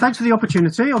 So thanks for the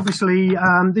opportunity. Obviously,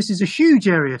 this is a huge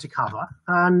area to cover,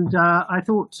 and I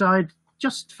thought I'd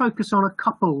just focus on a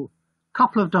couple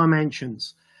of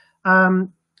dimensions.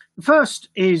 First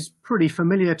is pretty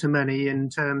familiar to many in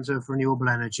terms of renewable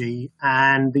energy,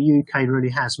 and the UK really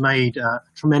has made a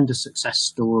tremendous success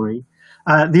story.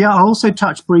 I'll also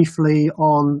touch briefly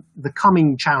on the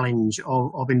coming challenge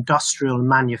of industrial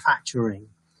manufacturing.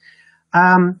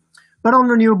 But on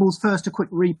renewables, first a quick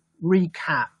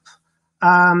recap.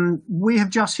 We have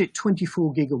just hit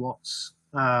 24 gigawatts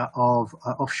of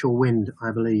offshore wind,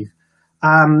 I believe.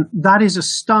 That is a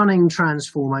stunning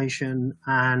transformation,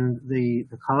 and the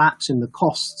collapse in the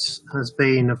costs has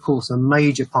been, of course, a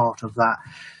major part of that.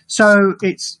 So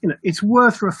it's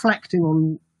worth reflecting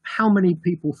on how many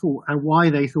people thought and why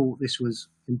they thought this was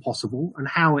impossible and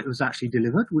how it was actually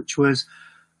delivered, which was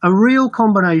a real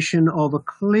combination of a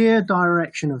clear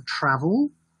direction of travel,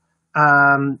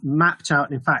 mapped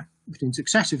out, in fact, between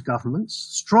successive governments,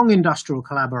 strong industrial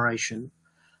collaboration,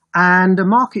 and a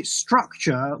market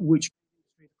structure which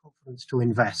gives confidence to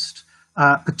invest,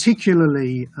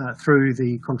 particularly through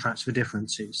the contracts for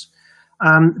differences.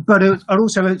 But I'd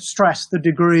also stress the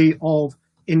degree of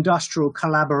industrial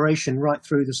collaboration right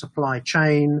through the supply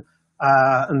chain,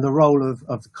 and the role of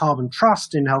the Carbon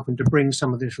Trust in helping to bring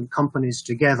some of the different companies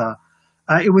together.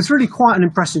 It was really quite an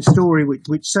impressive story,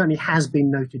 which certainly has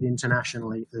been noted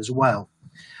internationally as well.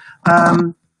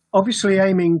 Obviously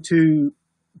aiming to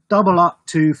double up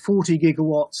to 40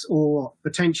 gigawatts or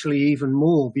potentially even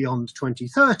more beyond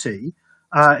 2030,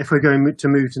 if we're going to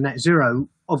move to net zero,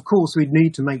 of course, we'd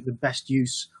need to make the best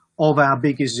use of our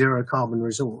biggest zero carbon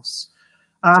resource.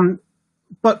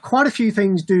 But quite a few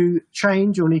things do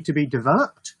change or need to be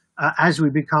developed as we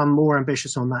become more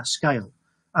ambitious on that scale.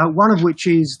 One of which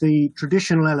is the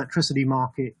traditional electricity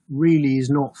market really is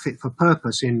not fit for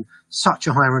purpose in such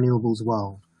a high renewables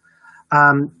world.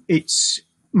 Its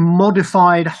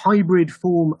modified hybrid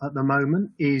form at the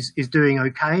moment is doing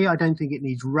okay. I don't think it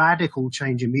needs radical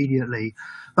change immediately,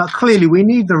 but clearly we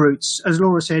need the routes, as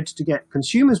Laura said, to get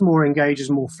consumers more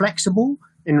engaged, more flexible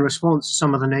in response to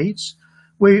some of the needs.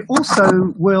 We also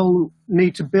will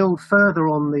need to build further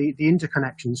on the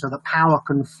interconnection so that power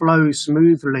can flow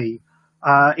smoothly,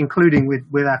 including with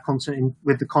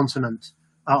the continent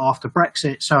after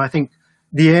Brexit. So I think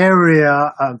the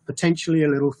area potentially a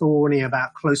little thorny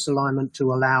about close alignment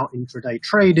to allow intraday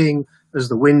trading as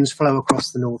the winds flow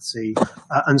across the North Sea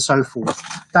and so forth.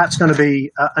 That's going to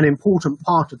be an important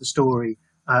part of the story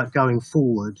going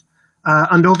forward.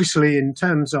 And obviously, in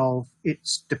terms of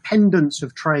its dependence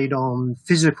of trade on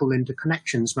physical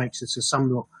interconnections, makes it a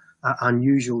somewhat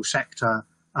unusual sector,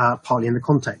 partly in the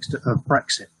context of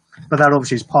Brexit. But that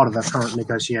obviously is part of the current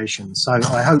negotiations. So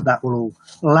I hope that will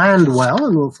land well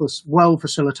and will well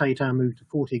facilitate our move to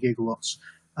 40 gigawatts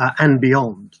and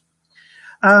beyond.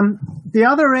 The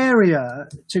other area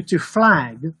to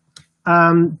flag,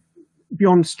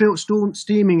 beyond still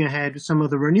steaming ahead with some of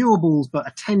the renewables, but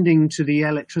attending to the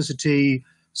electricity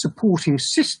supporting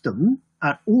system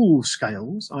at all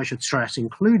scales, I should stress,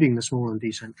 including the small and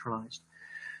decentralized.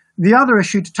 The other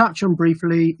issue to touch on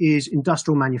briefly is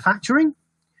industrial manufacturing.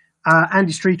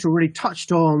 Andy Street already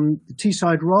touched on the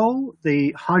Teesside role,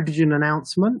 the hydrogen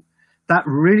announcement. That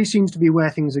really seems to be where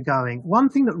things are going. One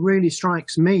thing that really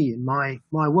strikes me in my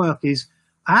work is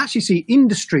I actually see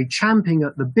industry champing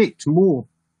at the bit more,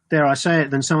 dare I say it,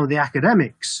 than some of the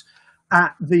academics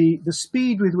at the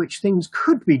speed with which things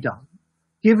could be done,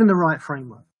 given the right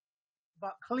framework.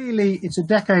 But clearly it's a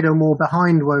decade or more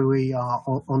behind where we are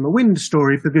on the wind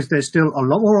story, because there's still a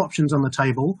lot more options on the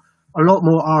table, a lot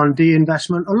more R&D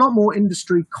investment, a lot more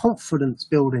industry confidence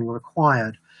building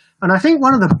required. And I think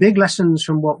one of the big lessons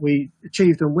from what we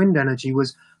achieved in wind energy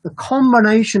was the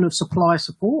combination of supply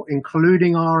support,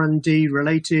 including R&D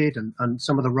related and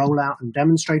some of the rollout and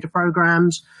demonstrator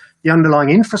programs, the underlying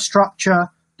infrastructure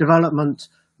development,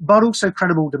 but also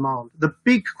credible demand. The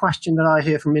big question that I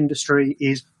hear from industry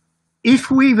is, if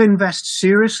we've invested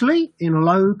seriously in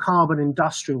low carbon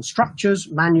industrial structures,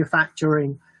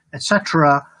 manufacturing,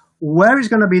 etc., where is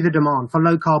going to be the demand for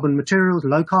low carbon materials,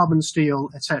 low carbon steel,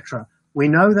 etc.? We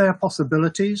know there are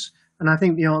possibilities, and I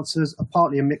think the answers are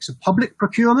partly a mix of public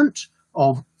procurement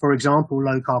of, for example,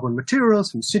 low carbon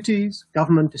materials from cities,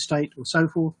 government, estate, or so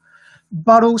forth,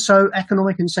 but also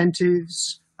economic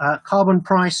incentives. Carbon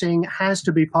pricing has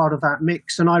to be part of that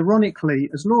mix. And ironically,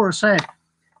 as Laura said,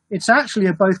 it's actually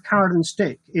a both carrot and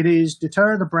stick. It is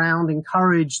deter the brown,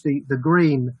 encourage the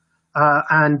green,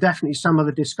 and definitely some of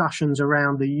the discussions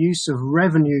around the use of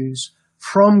revenues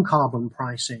from carbon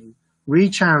pricing,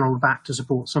 rechanneled back to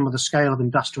support some of the scale of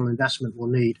industrial investment we'll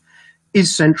need,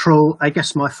 is central. I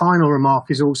guess my final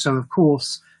remark is also, of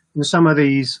course, in some of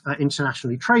these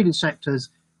internationally traded sectors,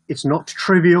 it's not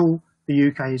trivial. The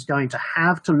UK is going to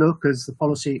have to look, as the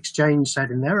Policy Exchange said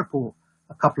in their report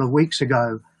a couple of weeks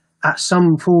ago, at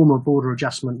some form of border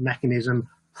adjustment mechanism.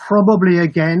 Probably,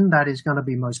 again, that is going to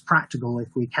be most practical if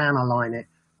we can align it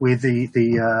with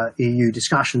the EU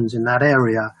discussions in that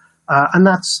area. And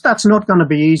that's not going to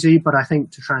be easy, but I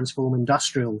think to transform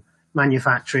industrial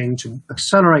manufacturing, to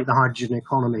accelerate the hydrogen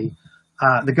economy,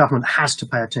 the government has to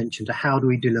pay attention to how do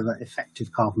we deliver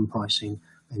effective carbon pricing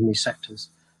in these sectors.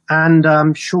 And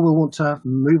I'm sure we'll want to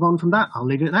move on from that. I'll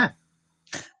leave it there.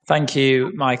 Thank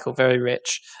you, Michael. Very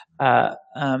rich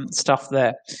stuff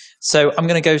there. So I'm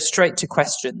going to go straight to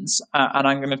questions, and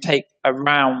I'm going to take a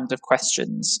round of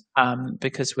questions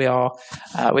because we've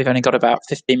only got about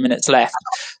 15 minutes left.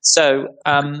 So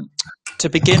to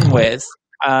begin with,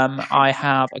 I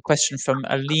have a question from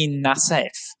Aline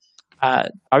Nassef,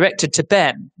 directed to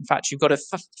Ben. In fact, you've got a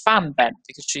fan, Ben,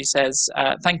 because she says,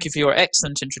 thank you for your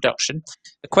excellent introduction.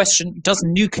 The question, does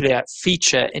nuclear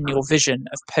feature in your vision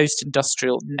of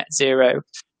post-industrial net zero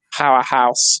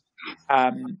powerhouse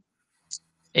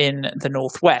in the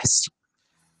Northwest?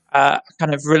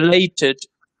 Kind of related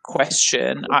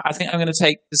question. I think I'm going to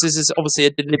take, this is obviously a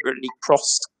deliberately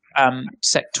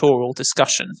cross-sectoral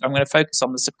discussion. So I'm going to focus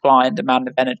on the supply and demand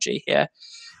of energy here.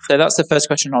 So that's the first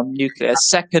question on nuclear.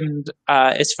 Second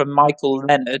is from Michael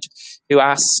Leonard, who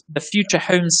asks, the Future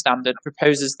Home Standard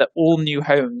proposes that all new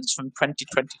homes from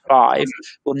 2025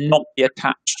 will not be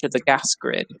attached to the gas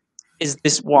grid. Is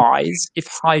this wise if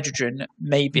hydrogen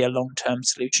may be a long-term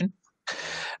solution?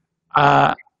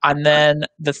 And then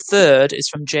the third is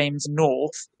from James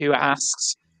North, who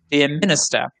asks, Dear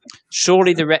Minister,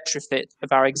 surely the retrofit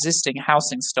of our existing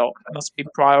housing stock must be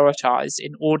prioritised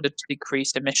in order to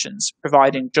decrease emissions,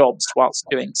 providing jobs whilst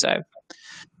doing so.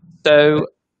 So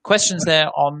questions there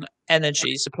on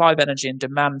energy, supply of energy and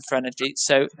demand for energy.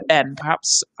 So Ben,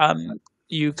 perhaps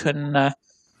you can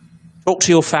talk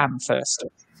to your fan first.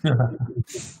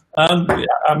 I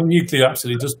mean, nuclear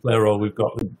absolutely does play a role. We've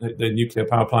got the nuclear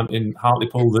power plant in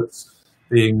Hartlepool that's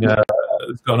being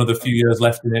it's got another few years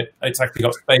left in it. It's actually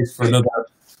got space for another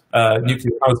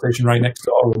nuclear power station right next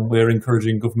door, and we're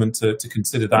encouraging government to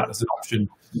consider that as an option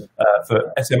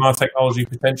for SMR technology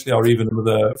potentially, or even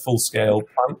another full-scale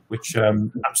plant, which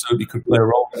absolutely could play a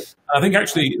role. And I think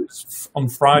actually on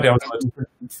Friday I was on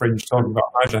a Fringe talking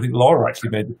about hydrogen. I think Laura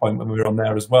actually made the point when we were on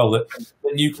there as well that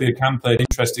the nuclear can play an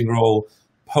interesting role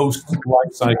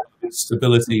post-life cycle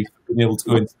stability for being able to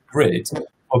go into the grid,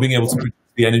 or being able to produce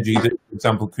the energy that, for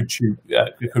example, could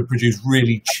produce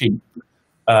really cheap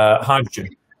hydrogen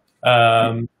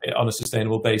on a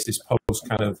sustainable basis post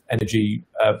kind of energy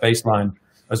baseline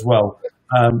as well.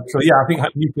 So yeah, I think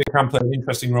nuclear can play an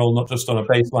interesting role, not just on a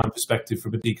baseline perspective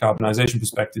from a decarbonisation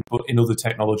perspective, but in other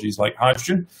technologies like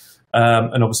hydrogen.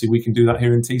 And obviously we can do that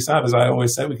here in Teesside. As I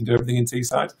always say, we can do everything in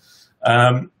Teesside.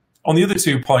 On the other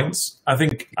 2 points, I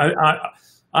think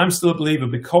I'm still a believer,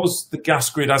 because the gas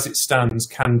grid as it stands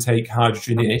can take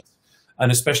hydrogen in it,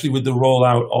 and especially with the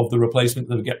rollout of the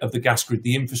replacement of the gas grid,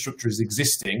 the infrastructure is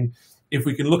existing. If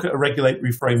we can look at a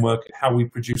regulatory framework, how we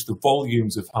produce the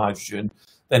volumes of hydrogen,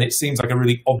 then it seems like a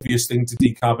really obvious thing to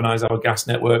decarbonise our gas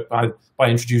network by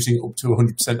introducing up to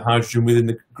 100% hydrogen within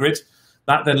the grid.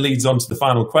 That then leads on to the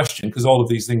final question, because all of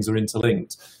these things are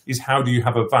interlinked, is how do you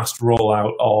have a vast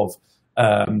rollout of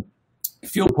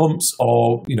fuel pumps,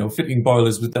 or fitting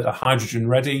boilers that are hydrogen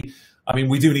ready? I mean,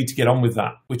 we do need to get on with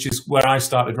that, which is where I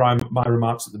started my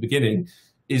remarks at the beginning,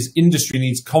 is industry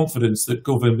needs confidence that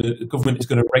government is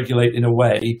going to regulate in a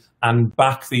way and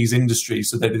back these industries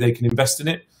so that they can invest in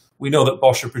it. We know that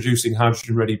Bosch are producing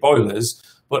hydrogen ready boilers,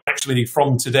 but actually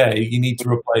from today, you need to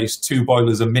replace 2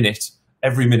 boilers a minute,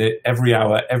 every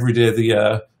hour, every day of the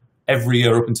year, every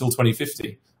year up until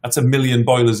 2050. That's 1 million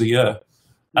boilers a year.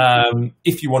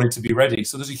 If you want it to be ready.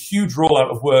 So there's a huge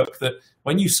rollout of work that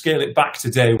when you scale it back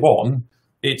to day one,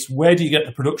 it's where do you get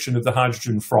the production of the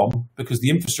hydrogen from? Because the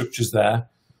infrastructure's there.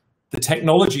 The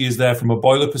technology is there from a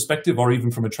boiler perspective, or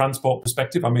even from a transport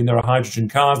perspective. I mean, there are hydrogen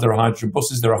cars, there are hydrogen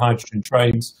buses, there are hydrogen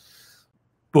trains.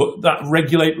 But that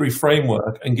regulatory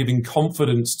framework and giving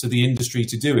confidence to the industry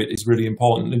to do it is really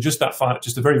important. And just a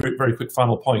very, very, very quick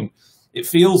final point. It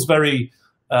feels very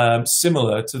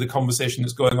similar to the conversation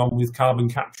that's going on with carbon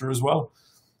capture as well.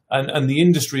 And the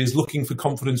industry is looking for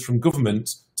confidence from government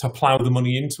to plough the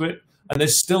money into it. And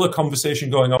there's still a conversation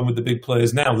going on with the big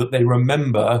players now that they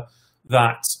remember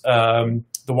that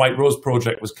the White Rose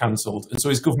project was cancelled. And so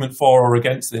is government for or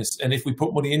against this? And if we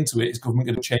put money into it, is government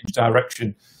going to change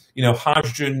direction? You know,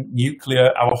 hydrogen,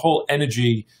 nuclear, our whole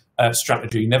energy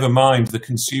strategy, never mind the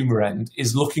consumer end,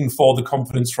 is looking for the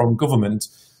confidence from government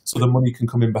so the money can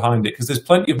come in behind it. Because there's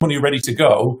plenty of money ready to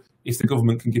go if the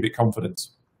government can give it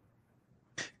confidence.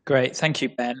 Great, thank you,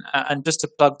 Ben. And just to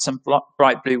plug some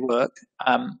Bright Blue work,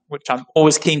 which I'm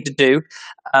always keen to do,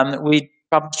 we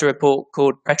published a report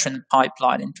called Pressure in the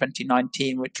Pipeline in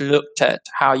 2019, which looked at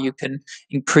how you can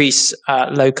increase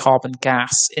low carbon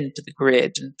gas into the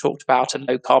grid, and talked about a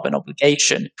low carbon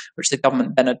obligation, which the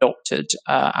government then adopted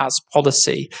as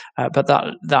policy. But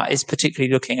that is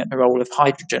particularly looking at the role of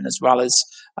hydrogen as well as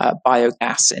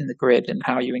biogas in the grid and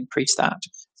how you increase that.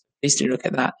 Please do look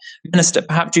at that. Minister,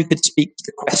 perhaps you could speak to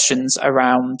the questions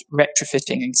around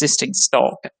retrofitting existing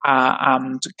stock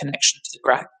and connection to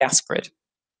the gas grid.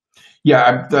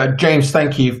 Yeah, James,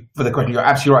 thank you for the question. You're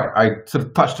absolutely right. I sort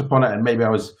of touched upon it, and maybe I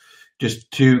was just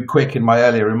too quick in my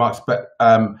earlier remarks, but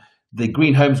the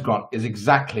Green Homes Grant is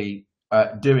exactly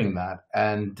doing that.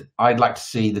 And I'd like to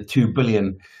see the £2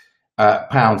 billion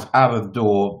out of the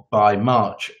door by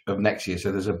March of next year.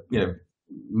 So there's a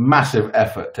massive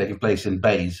effort taking place in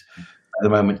Bays at the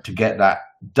moment to get that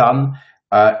done.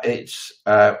 It's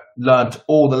learnt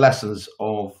all the lessons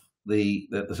of the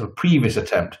sort of previous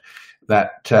attempt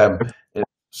that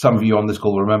some of you on this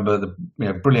call will remember. The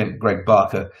brilliant Greg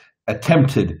Barker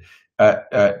attempted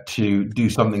to do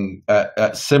something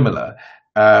similar.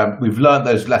 We've learned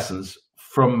those lessons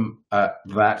from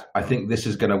that. I think this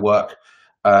is going to work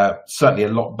certainly a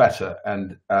lot better,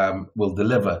 and will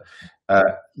deliver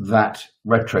that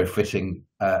retrofitting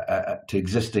to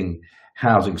existing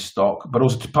housing stock, but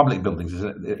also to public buildings.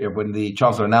 When the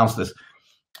Chancellor announced this,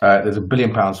 there's £1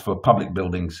 billion for public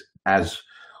buildings as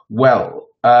well.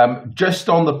 Just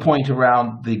on the point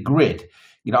around the grid,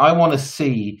 I want to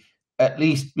see at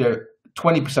least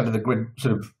 20% of the grid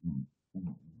sort of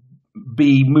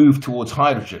be moved towards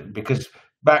hydrogen, because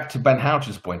back to Ben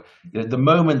Houchen's point, the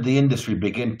moment the industry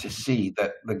begin to see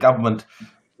that the government,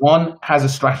 one, has a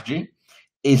strategy,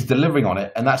 is delivering on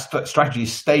it, and that strategy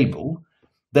is stable,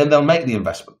 then they'll make the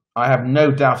investment. I have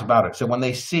no doubt about it. So when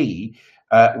they see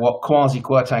what Kwasi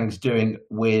Kwarteng's doing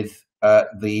with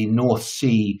the North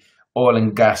Sea oil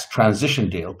and gas transition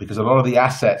deal, because a lot of the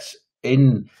assets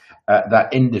in that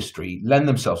industry lend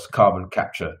themselves to carbon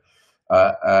capture,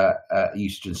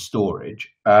 usage and storage,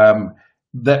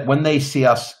 that when they see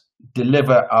us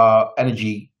deliver our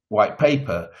energy white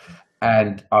paper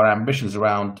and our ambitions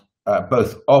around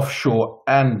both offshore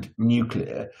and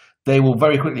nuclear, they will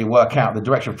very quickly work out the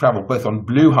direction of travel, both on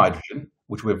blue hydrogen,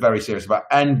 which we're very serious about,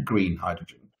 and green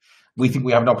hydrogen. We think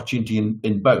we have an opportunity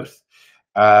in both.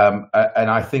 And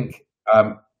I think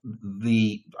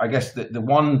the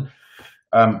one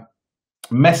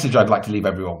message I'd like to leave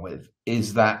everyone with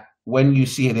is that when you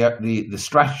see the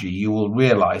strategy, you will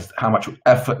realize how much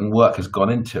effort and work has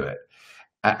gone into it,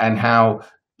 and how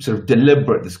sort of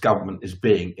deliberate this government is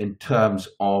being in terms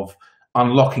of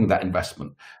unlocking that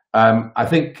investment. I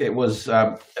think it was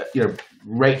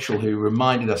Rachel who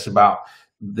reminded us about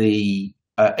the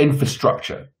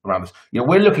infrastructure around this.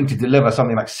 We're looking to deliver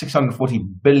something like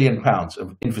 £640 billion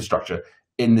of infrastructure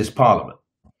in this Parliament,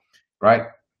 right?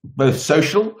 Both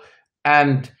social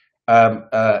and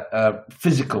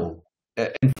physical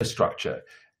infrastructure.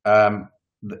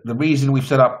 The reason we've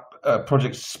set up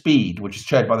Project Speed, which is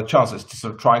chaired by the Chancellor, is to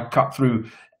sort of try and cut through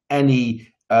any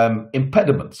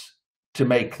impediments to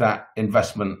make that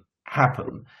investment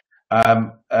happen.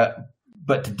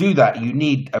 But to do that, you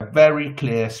need a very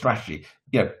clear strategy.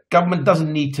 Government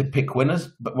doesn't need to pick winners,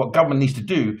 but what government needs to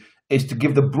do is to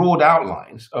give the broad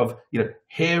outlines of,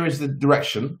 here is the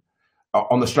direction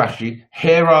on the strategy.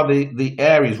 Here are the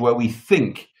areas where we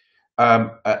think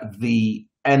the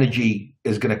energy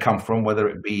is going to come from, whether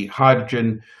it be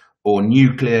hydrogen or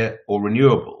nuclear or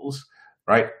renewables,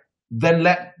 right? Then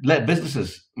let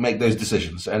businesses make those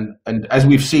decisions. And as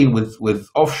we've seen with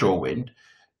offshore wind,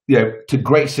 to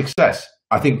great success.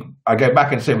 I think I go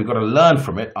back and say we've got to learn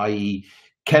from it, i.e.,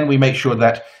 can we make sure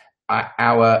that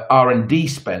our R&D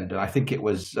spend, and I think it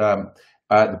was the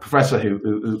professor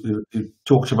who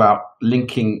talked about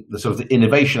linking the sort of the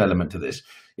innovation element to this.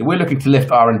 If we're looking to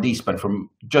lift R&D spend from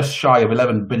just shy of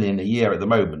 11 billion a year at the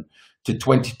moment to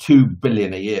 22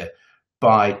 billion a year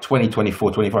by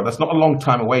 2024, 25. That's not a long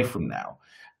time away from now.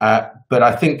 But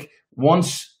I think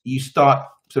once you start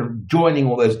sort of joining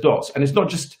all those dots, and it's not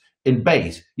just in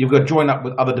BEIS, you've got to join up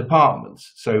with other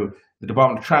departments. So the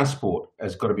Department of Transport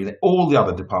has got to be there, all the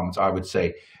other departments, I would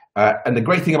say. And the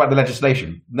great thing about the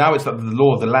legislation, now it's like the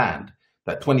law of the land,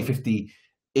 that 2050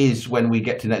 is when we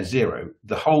get to net zero.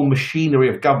 The whole machinery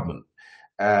of government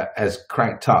has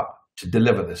cranked up to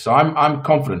deliver this. So I'm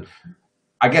confident.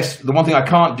 I guess the one thing I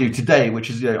can't do today,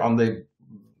 which is on the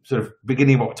sort of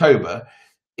beginning of October,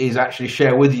 is actually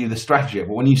share with you the strategy.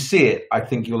 But when you see it, I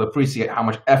think you'll appreciate how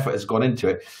much effort has gone into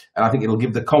it. And I think it'll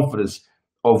give the confidence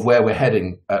of where we're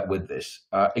heading with this,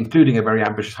 including a very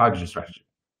ambitious hydrogen strategy.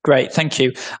 Great, thank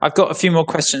you. I've got a few more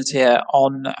questions here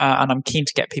on, and I'm keen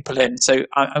to get people in. So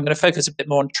I'm going to focus a bit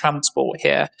more on transport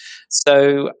here.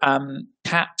 So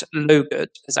Kat Logard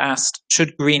has asked,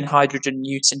 should green hydrogen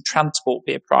use in transport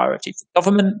be a priority for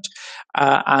government?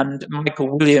 And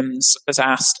Michael Williams has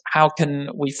asked, how can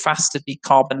we faster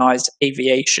decarbonise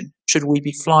aviation? Should we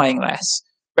be flying less?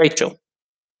 Rachel.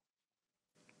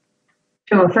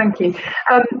 Sure, thank you.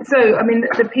 So, I mean,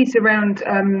 the piece around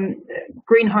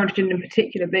green hydrogen in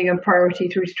particular being a priority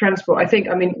through to transport, I think,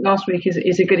 I mean, last week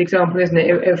is a good example, isn't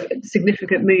it, of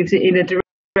significant moves in a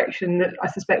direction that I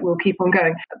suspect will keep on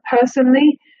going.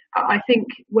 Personally, I think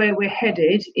where we're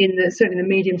headed certainly the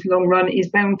medium to long run is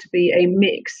bound to be a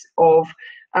mix of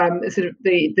sort of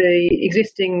the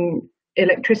existing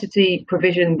electricity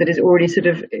provision that is already sort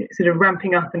of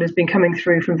ramping up and has been coming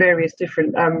through from various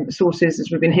different sources, as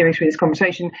we've been hearing through this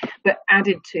conversation, but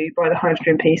added to by the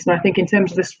hydrogen piece. And I think in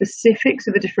terms of the specifics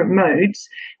of the different modes,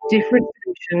 different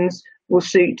solutions will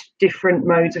suit different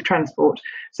modes of transport.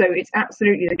 So it's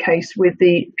absolutely the case with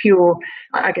the pure,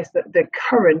 I guess, the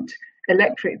current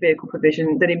electric vehicle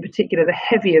provision, that in particular the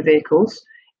heavier vehicles,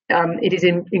 it is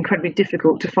incredibly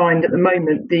difficult to find at the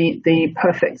moment the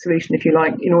perfect solution, if you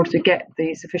like, in order to get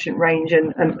the sufficient range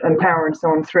and power and so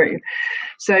on through.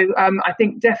 So I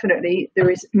think definitely there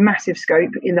is massive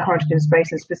scope in the hydrogen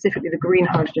space, and specifically the green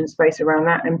hydrogen space around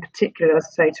that, and particularly, as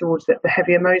I say, towards the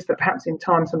heavier modes, but perhaps in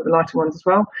time some of the lighter ones as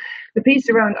well. The piece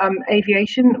around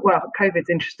aviation, well, COVID's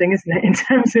interesting, isn't it, in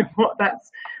terms of what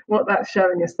that's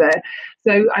showing us there.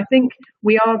 So I think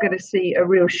we are going to see a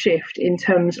real shift in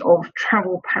terms of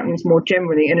travel patterns more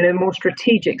generally, and in a more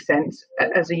strategic sense.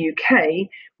 As a UK,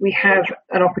 we have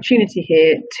an opportunity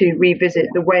here to revisit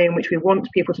the way in which we want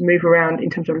people to move around in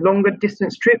terms of longer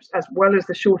distance trips as well as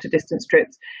the shorter distance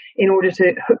trips, in order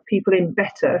to hook people in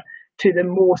better to the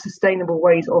more sustainable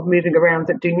ways of moving around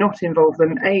that do not involve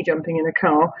them A, jumping in a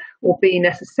car, or B,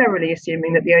 necessarily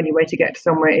assuming that the only way to get to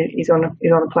somewhere is on a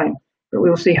plane. But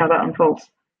we'll see how that unfolds.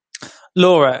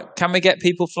 Laura, can we get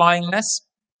people flying less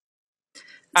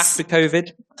after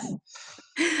COVID?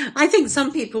 I think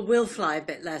some people will fly a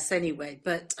bit less anyway,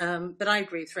 but I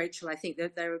agree with Rachel. I think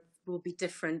that there will be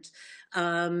different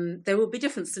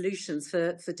solutions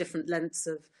for different lengths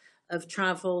of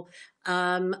travel.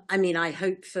 I mean, I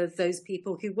hope for those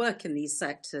people who work in these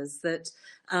sectors that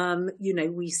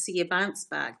we see a bounce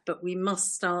back, but we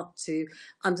must start to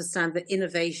understand that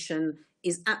innovation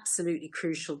is absolutely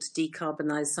crucial to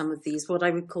decarbonise some of these, what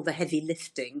I would call the heavy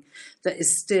lifting that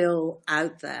is still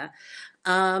out there.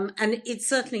 And it's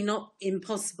certainly not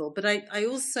impossible. But I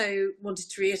also wanted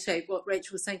to reiterate what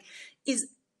Rachel was saying, is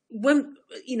when,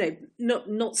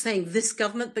 not saying this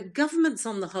government, but governments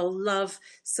on the whole love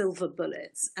silver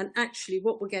bullets. And actually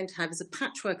what we're going to have is a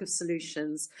patchwork of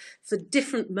solutions for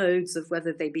different modes of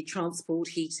whether they be transport,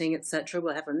 heating, etc.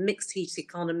 We'll have a mixed heat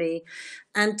economy.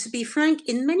 And to be frank,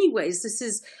 in many ways, this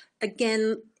is,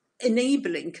 again,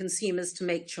 enabling consumers to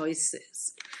make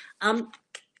choices.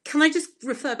 Can I just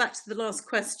refer back to the last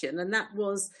question? And that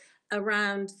was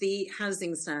around the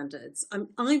housing standards.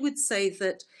 I would say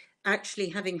that actually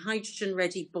having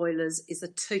hydrogen-ready boilers is a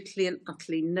totally and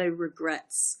utterly no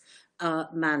regrets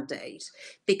mandate,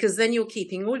 because then you're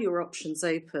keeping all your options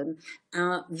open.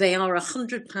 They are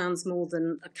 £100 more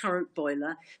than a current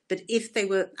boiler, but if they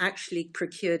were actually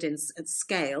procured at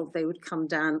scale, they would come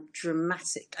down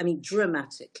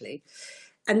dramatically.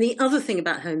 And the other thing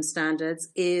about home standards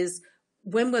is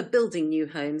when we're building new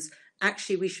homes,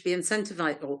 actually we should be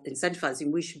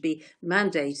incentivizing, we should be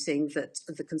mandating that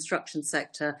the construction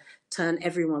sector turn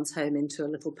everyone's home into a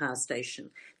little power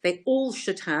station. They all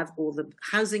should have, or the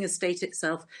housing estate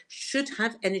itself should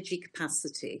have energy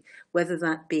capacity, whether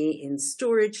that be in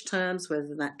storage terms,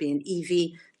 whether that be in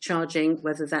EV charging,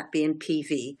 whether that be in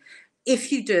PV.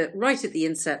 If you do it right at the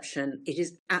inception, it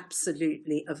is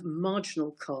absolutely of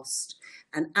marginal cost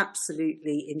and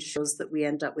absolutely ensures that we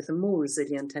end up with a more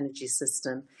resilient energy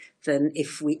system than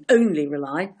if we only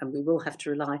rely, and we will have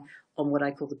to rely, on what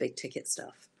I call the big ticket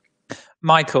stuff.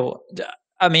 Michael,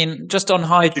 I mean, just on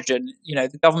hydrogen,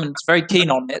 the government's very keen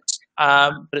on it,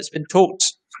 but it's been talked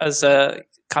as a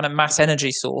kind of mass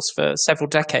energy source for several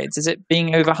decades. Is it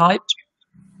being overhyped?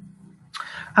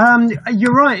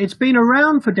 You're right. It's been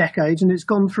around for decades and it's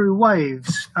gone through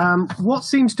waves. What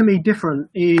seems to me different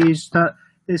is that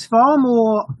there's far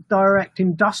more direct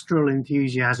industrial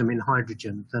enthusiasm in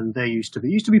hydrogen than there used to be.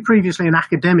 It used to be previously an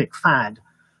academic fad.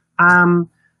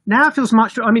 Now it feels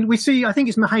much, we see, I think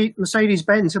it's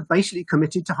Mercedes-Benz have basically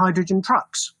committed to hydrogen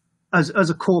trucks as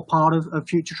a core part of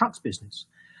future trucks business.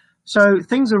 So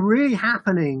things are really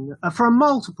happening for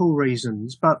multiple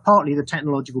reasons, but partly the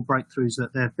technological breakthroughs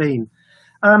that there have been.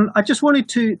 I just wanted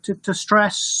to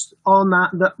stress on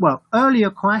that earlier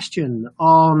question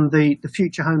on the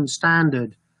future home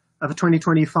standard of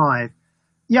 2025.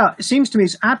 Yeah, it seems to me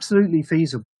it's absolutely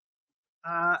feasible.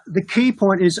 The key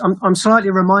point is I'm slightly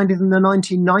reminded in the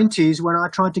 1990s when I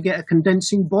tried to get a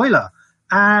condensing boiler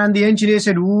and the engineer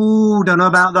said, ooh, don't know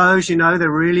about those,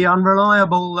 they're really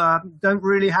unreliable, don't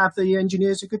really have the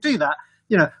engineers who could do that.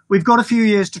 We've got a few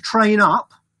years to train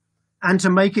up and to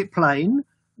make it plain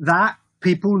that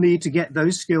people need to get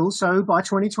those skills. So by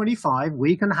 2025,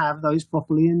 we can have those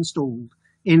properly installed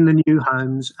in the new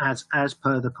homes as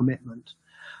per the commitment.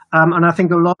 And I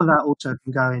think a lot of that also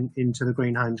can go into the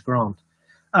Green Homes Grant.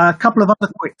 A couple of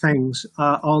other quick things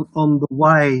on the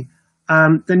way.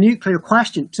 The nuclear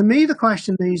question. To me, the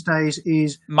question these days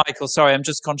is... Michael, sorry, I'm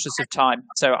just conscious of time.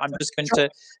 So I'm just going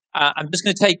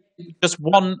to take just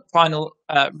one final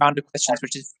round of questions,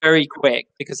 which is very quick,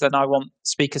 because then I want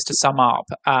speakers to sum up.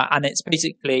 And it's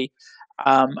basically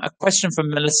a question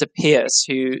from Melissa Pierce,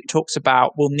 who talks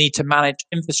about we'll need to manage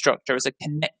infrastructure as a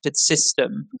connected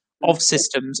system of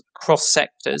systems across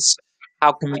sectors.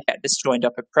 How can we get this joined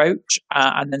up approach?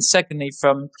 And then secondly,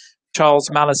 from Charles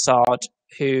Malisard,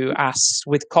 who asks,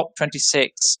 with COP26,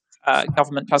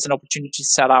 government has an opportunity to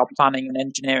sell our planning and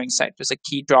engineering sector as a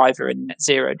key driver in net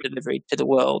zero delivery to the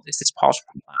world. Is this part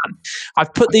of the plan?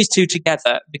 I've put these two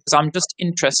together because I'm just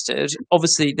interested.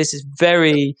 Obviously, this is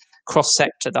very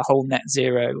cross-sector, the whole net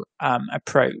zero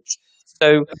approach.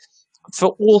 So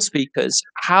for all speakers,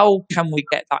 how can we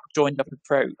get that joined up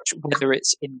approach, whether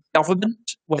it's in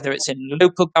government, whether it's in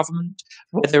local government,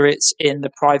 whether it's in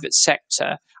the private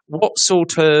sector? What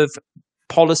sort of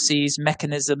policies,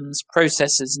 mechanisms,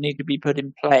 processes need to be put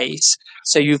in place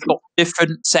so you've got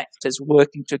different sectors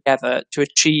working together to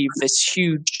achieve this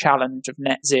huge challenge of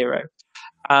net zero?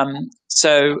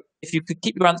 So if you could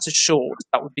keep your answers short,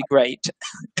 that would be great.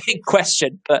 Big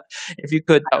question, but if you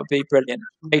could, that would be brilliant.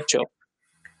 Rachel.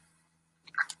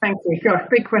 Thank you. Gosh,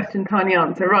 big question, tiny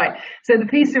answer. Right. So the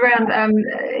piece around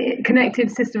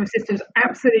connected system of systems,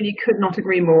 absolutely could not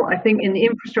agree more. I think in the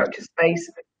infrastructure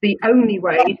space, the only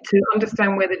way to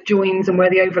understand where the joins and where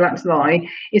the overlaps lie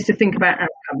is to think about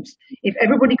outcomes. If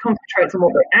everybody concentrates on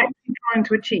what they're actually trying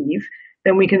to achieve,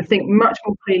 then we can think much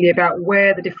more clearly about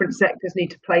where the different sectors need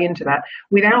to play into that.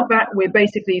 Without that, we're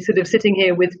basically sort of sitting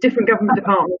here with different government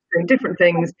departments doing different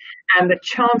things, and the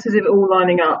chances of it all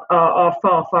lining up are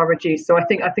far, far reduced. So I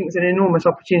think there's an enormous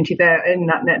opportunity there in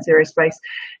that net zero space.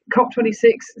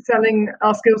 COP26, selling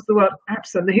our skills to the world,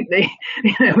 absolutely.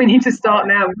 We need to start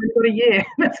now. We've got a year.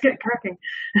 Let's get cracking.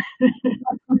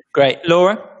 Great.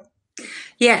 Laura?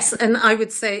 Yes, and I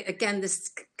would say, again,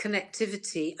 this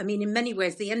connectivity, in many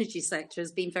ways, the energy sector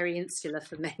has been very insular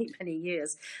for many, many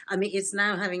years. It's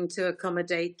now having to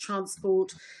accommodate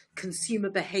transport, consumer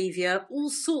behaviour,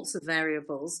 all sorts of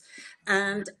variables.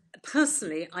 And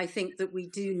personally, I think that we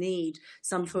do need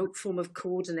some form of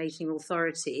coordinating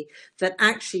authority that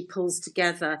actually pulls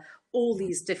together all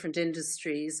these different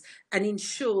industries and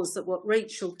ensures that what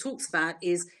Rachel talks about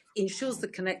ensures the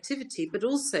connectivity, but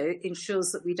also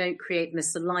ensures that we don't create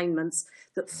misalignments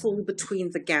that fall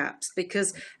between the gaps.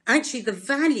 Because actually the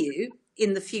value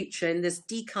in the future in this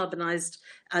decarbonised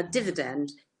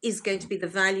dividend is going to be the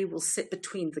value will sit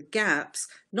between the gaps,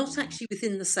 not actually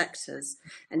within the sectors.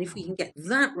 And if we can get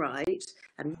that right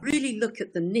and really look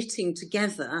at the knitting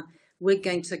together, we're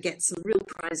going to get some real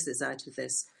prizes out of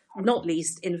this, not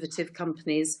least innovative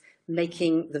companies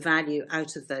making the value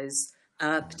out of those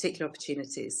particular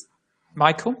opportunities.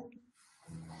 Michael?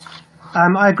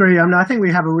 I agree. I think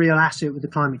we have a real asset with the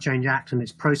Climate Change Act and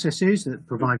its processes that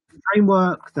provide a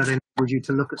framework that enables you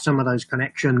to look at some of those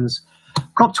connections.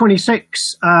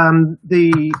 COP26,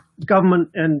 the government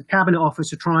and cabinet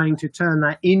office are trying to turn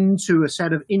that into a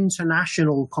set of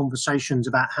international conversations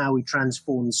about how we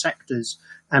transform sectors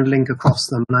and link across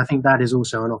them. And I think that is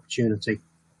also an opportunity.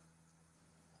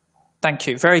 Thank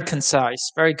you. Very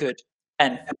concise. Very good.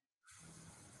 Ben.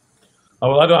 Oh,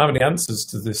 well, I don't have any answers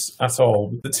to this at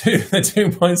all. The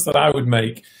two points that I would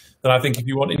make, that I think if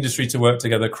you want industry to work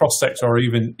together cross-sector or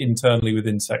even internally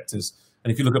within sectors,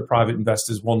 and if you look at private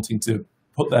investors wanting to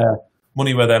put their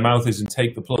money where their mouth is and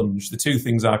take the plunge, the two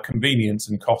things are convenience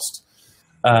and cost.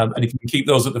 And if you can keep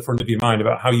those at the front of your mind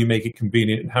about how you make it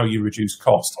convenient and how you reduce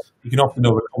cost, you can often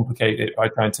overcomplicate it by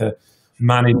trying to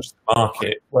manage the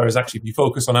market. Whereas actually, if you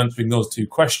focus on answering those two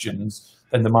questions,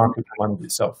 then the market will manage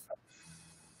itself.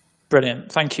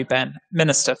 Brilliant. Thank you, Ben.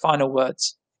 Minister, final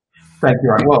words. Thank you,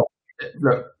 Ryan. Well,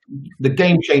 look, the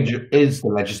game changer is the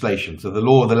legislation. So the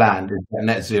law of the land is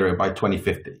net zero by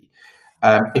 2050.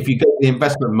 If you go to the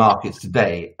investment markets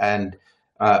today and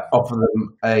offer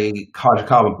them a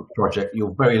hydrocarbon project,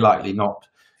 you're very likely not,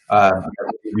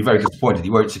 you'll be very disappointed.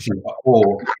 You won't succeed, or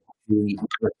the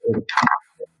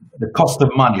cost of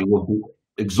money will be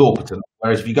exorbitant.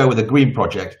 Whereas if you go with a green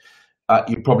project,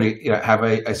 you probably have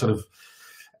a sort of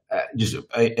just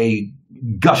a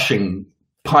gushing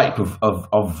pipe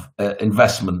of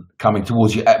investment coming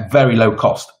towards you at very low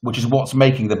cost, which is what's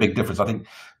making the big difference. I think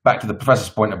back to the professor's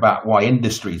point about why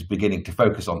industry is beginning to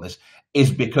focus on this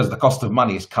is because the cost of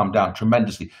money has come down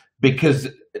tremendously, because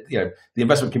the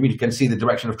investment community can see the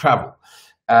direction of travel.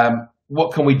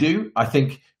 What can we do? I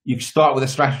think you start with a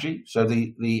strategy. So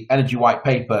the energy white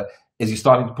paper is your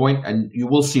starting point, and you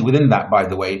will see within that, by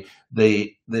the way,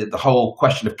 the whole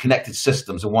question of connected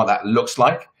systems and what that looks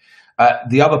like.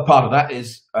 The other part of that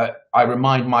is, I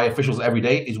remind my officials every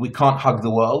day, is we can't hug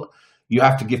the world. You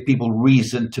have to give people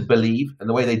reason to believe, and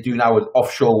the way they do now with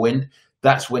offshore wind,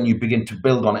 that's when you begin to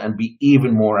build on it and be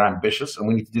even more ambitious. And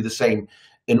we need to do the same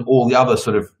in all the other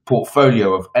sort of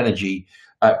portfolio of energy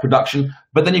production.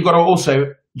 But then you've got to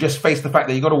also just face the fact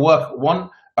that you've got to work, one,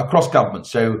 across government.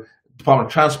 So Department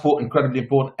of Transport, incredibly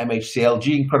important,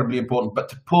 MHCLG, incredibly important, but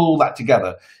to pull that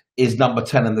together is number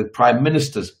 10, and the Prime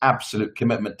Minister's absolute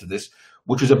commitment to this,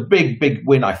 which is a big, big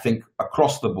win, I think,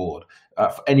 across the board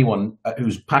for anyone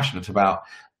who's passionate about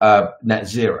net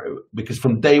zero, because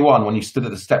from day one, when he stood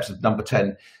at the steps of number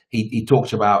 10, he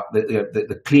talked about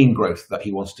the clean growth that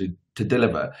he wants to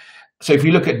deliver. So if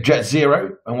you look at Jet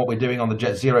Zero and what we're doing on the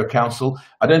Jet Zero Council,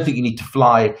 I don't think you need to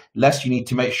fly less. You need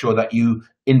to make sure that you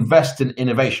invest in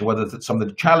innovation, whether it's some of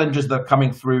the challenges that are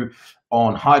coming through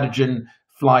on hydrogen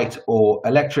flight or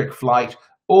electric flight,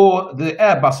 or the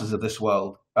Airbuses of this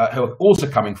world who are also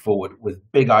coming forward with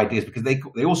big ideas, because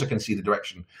they also can see the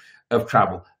direction of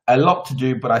travel. A lot to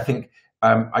do, but I think,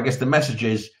 I guess the message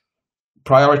is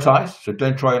prioritize. So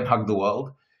don't try and hug the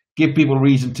world. Give people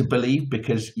reason to believe,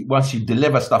 because once you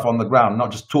deliver stuff on the ground,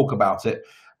 not just talk about it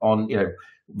on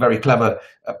very clever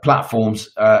platforms,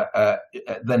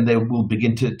 then they will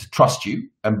begin to trust you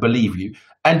and believe you.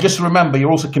 And just remember,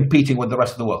 you're also competing with the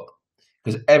rest of the world,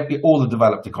 because all the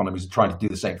developed economies are trying to do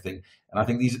the same thing. And I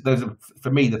think those are, for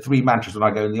me, the three mantras when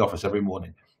I go in the office every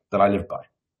morning that I live by.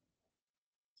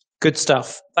 Good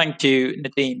stuff. Thank you,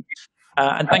 Nadhim.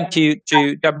 And thank you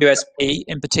to WSP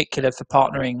in particular for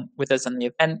partnering with us on the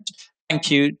event.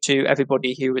 Thank you to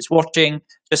everybody who was watching.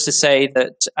 Just to say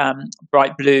that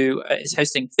Bright Blue is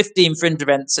hosting 15 fringe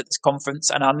events at this conference,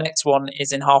 and our next one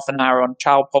is in half an hour on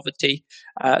child poverty.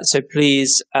 So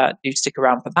please do stick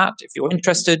around for that if you're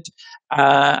interested.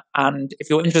 And if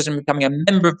you're interested in becoming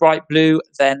a member of Bright Blue,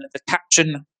 then the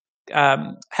caption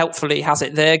helpfully has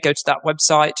it there. Go to that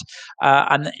website,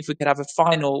 and if we could have a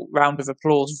final round of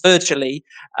applause virtually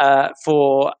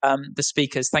for the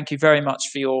speakers. Thank you very much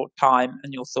for your time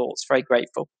and your thoughts. Very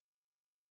grateful.